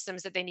weapon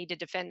systems that they need to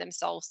defend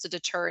themselves, to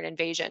deter an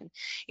invasion.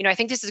 I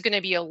think this is going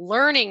to be a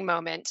learning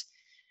moment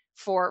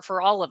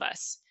for all of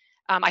us.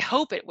 I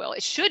hope it will.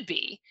 It should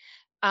be.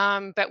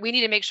 But we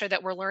need to make sure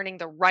that we're learning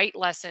the right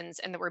lessons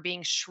and that we're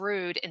being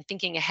shrewd and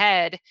thinking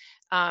ahead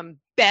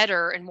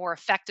better and more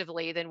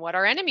effectively than what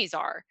our enemies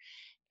are.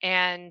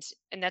 And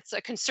that's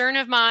a concern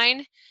of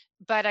mine,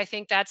 but I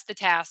think that's the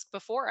task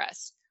before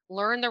us.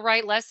 Learn the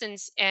right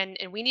lessons, and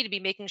we need to be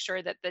making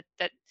sure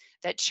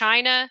that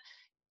China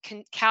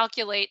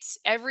calculates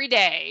every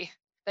day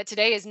that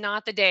today is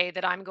not the day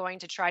that I'm going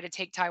to try to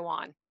take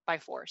Taiwan by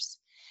force.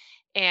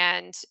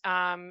 And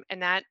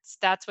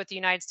that's what the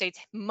United States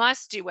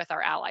must do with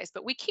our allies,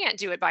 but we can't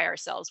do it by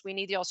ourselves. We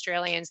need the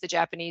Australians, the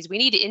Japanese, we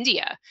need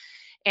India,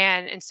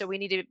 and so we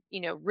need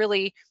to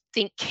really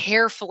think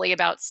carefully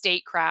about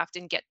statecraft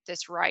and get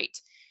this right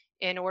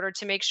in order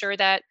to make sure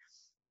that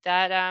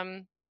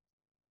the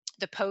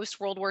post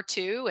World War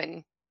II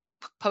and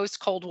post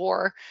Cold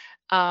War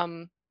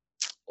um,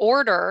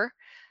 order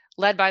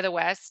led by the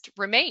West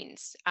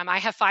remains. I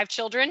have 5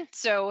 children,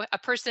 so a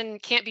person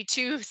can't be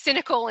too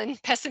cynical and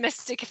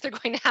pessimistic if they're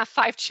going to have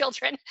 5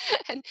 children.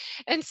 and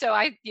and so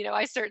I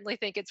certainly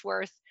think it's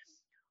worth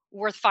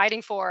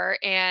fighting for.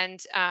 And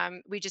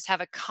we just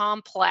have a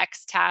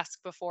complex task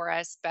before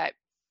us, but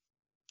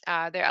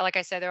there, like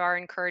I said, there are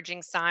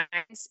encouraging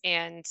signs,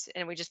 and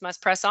we just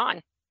must press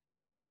on.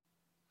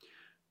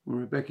 Well,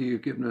 Rebecca,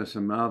 you've given us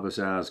a marvellous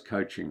hour's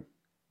coaching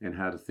in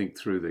how to think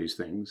through these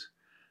things.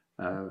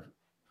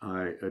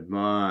 I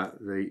admire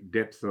the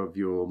depth of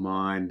your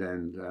mind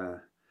and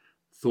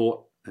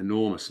thought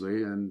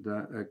enormously, and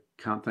I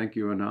can't thank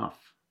you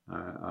enough.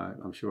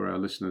 I'm sure our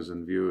listeners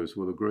and viewers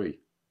will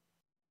agree.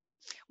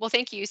 Well,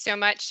 thank you so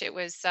much. It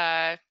was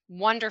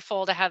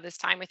wonderful to have this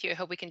time with you. I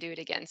hope we can do it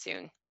again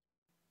soon.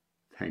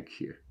 Thank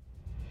you.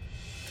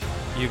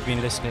 You've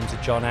been listening to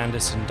John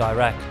Anderson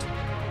Direct.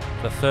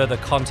 For further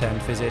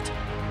content, visit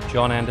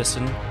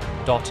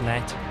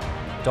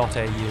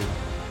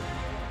johnanderson.net.au.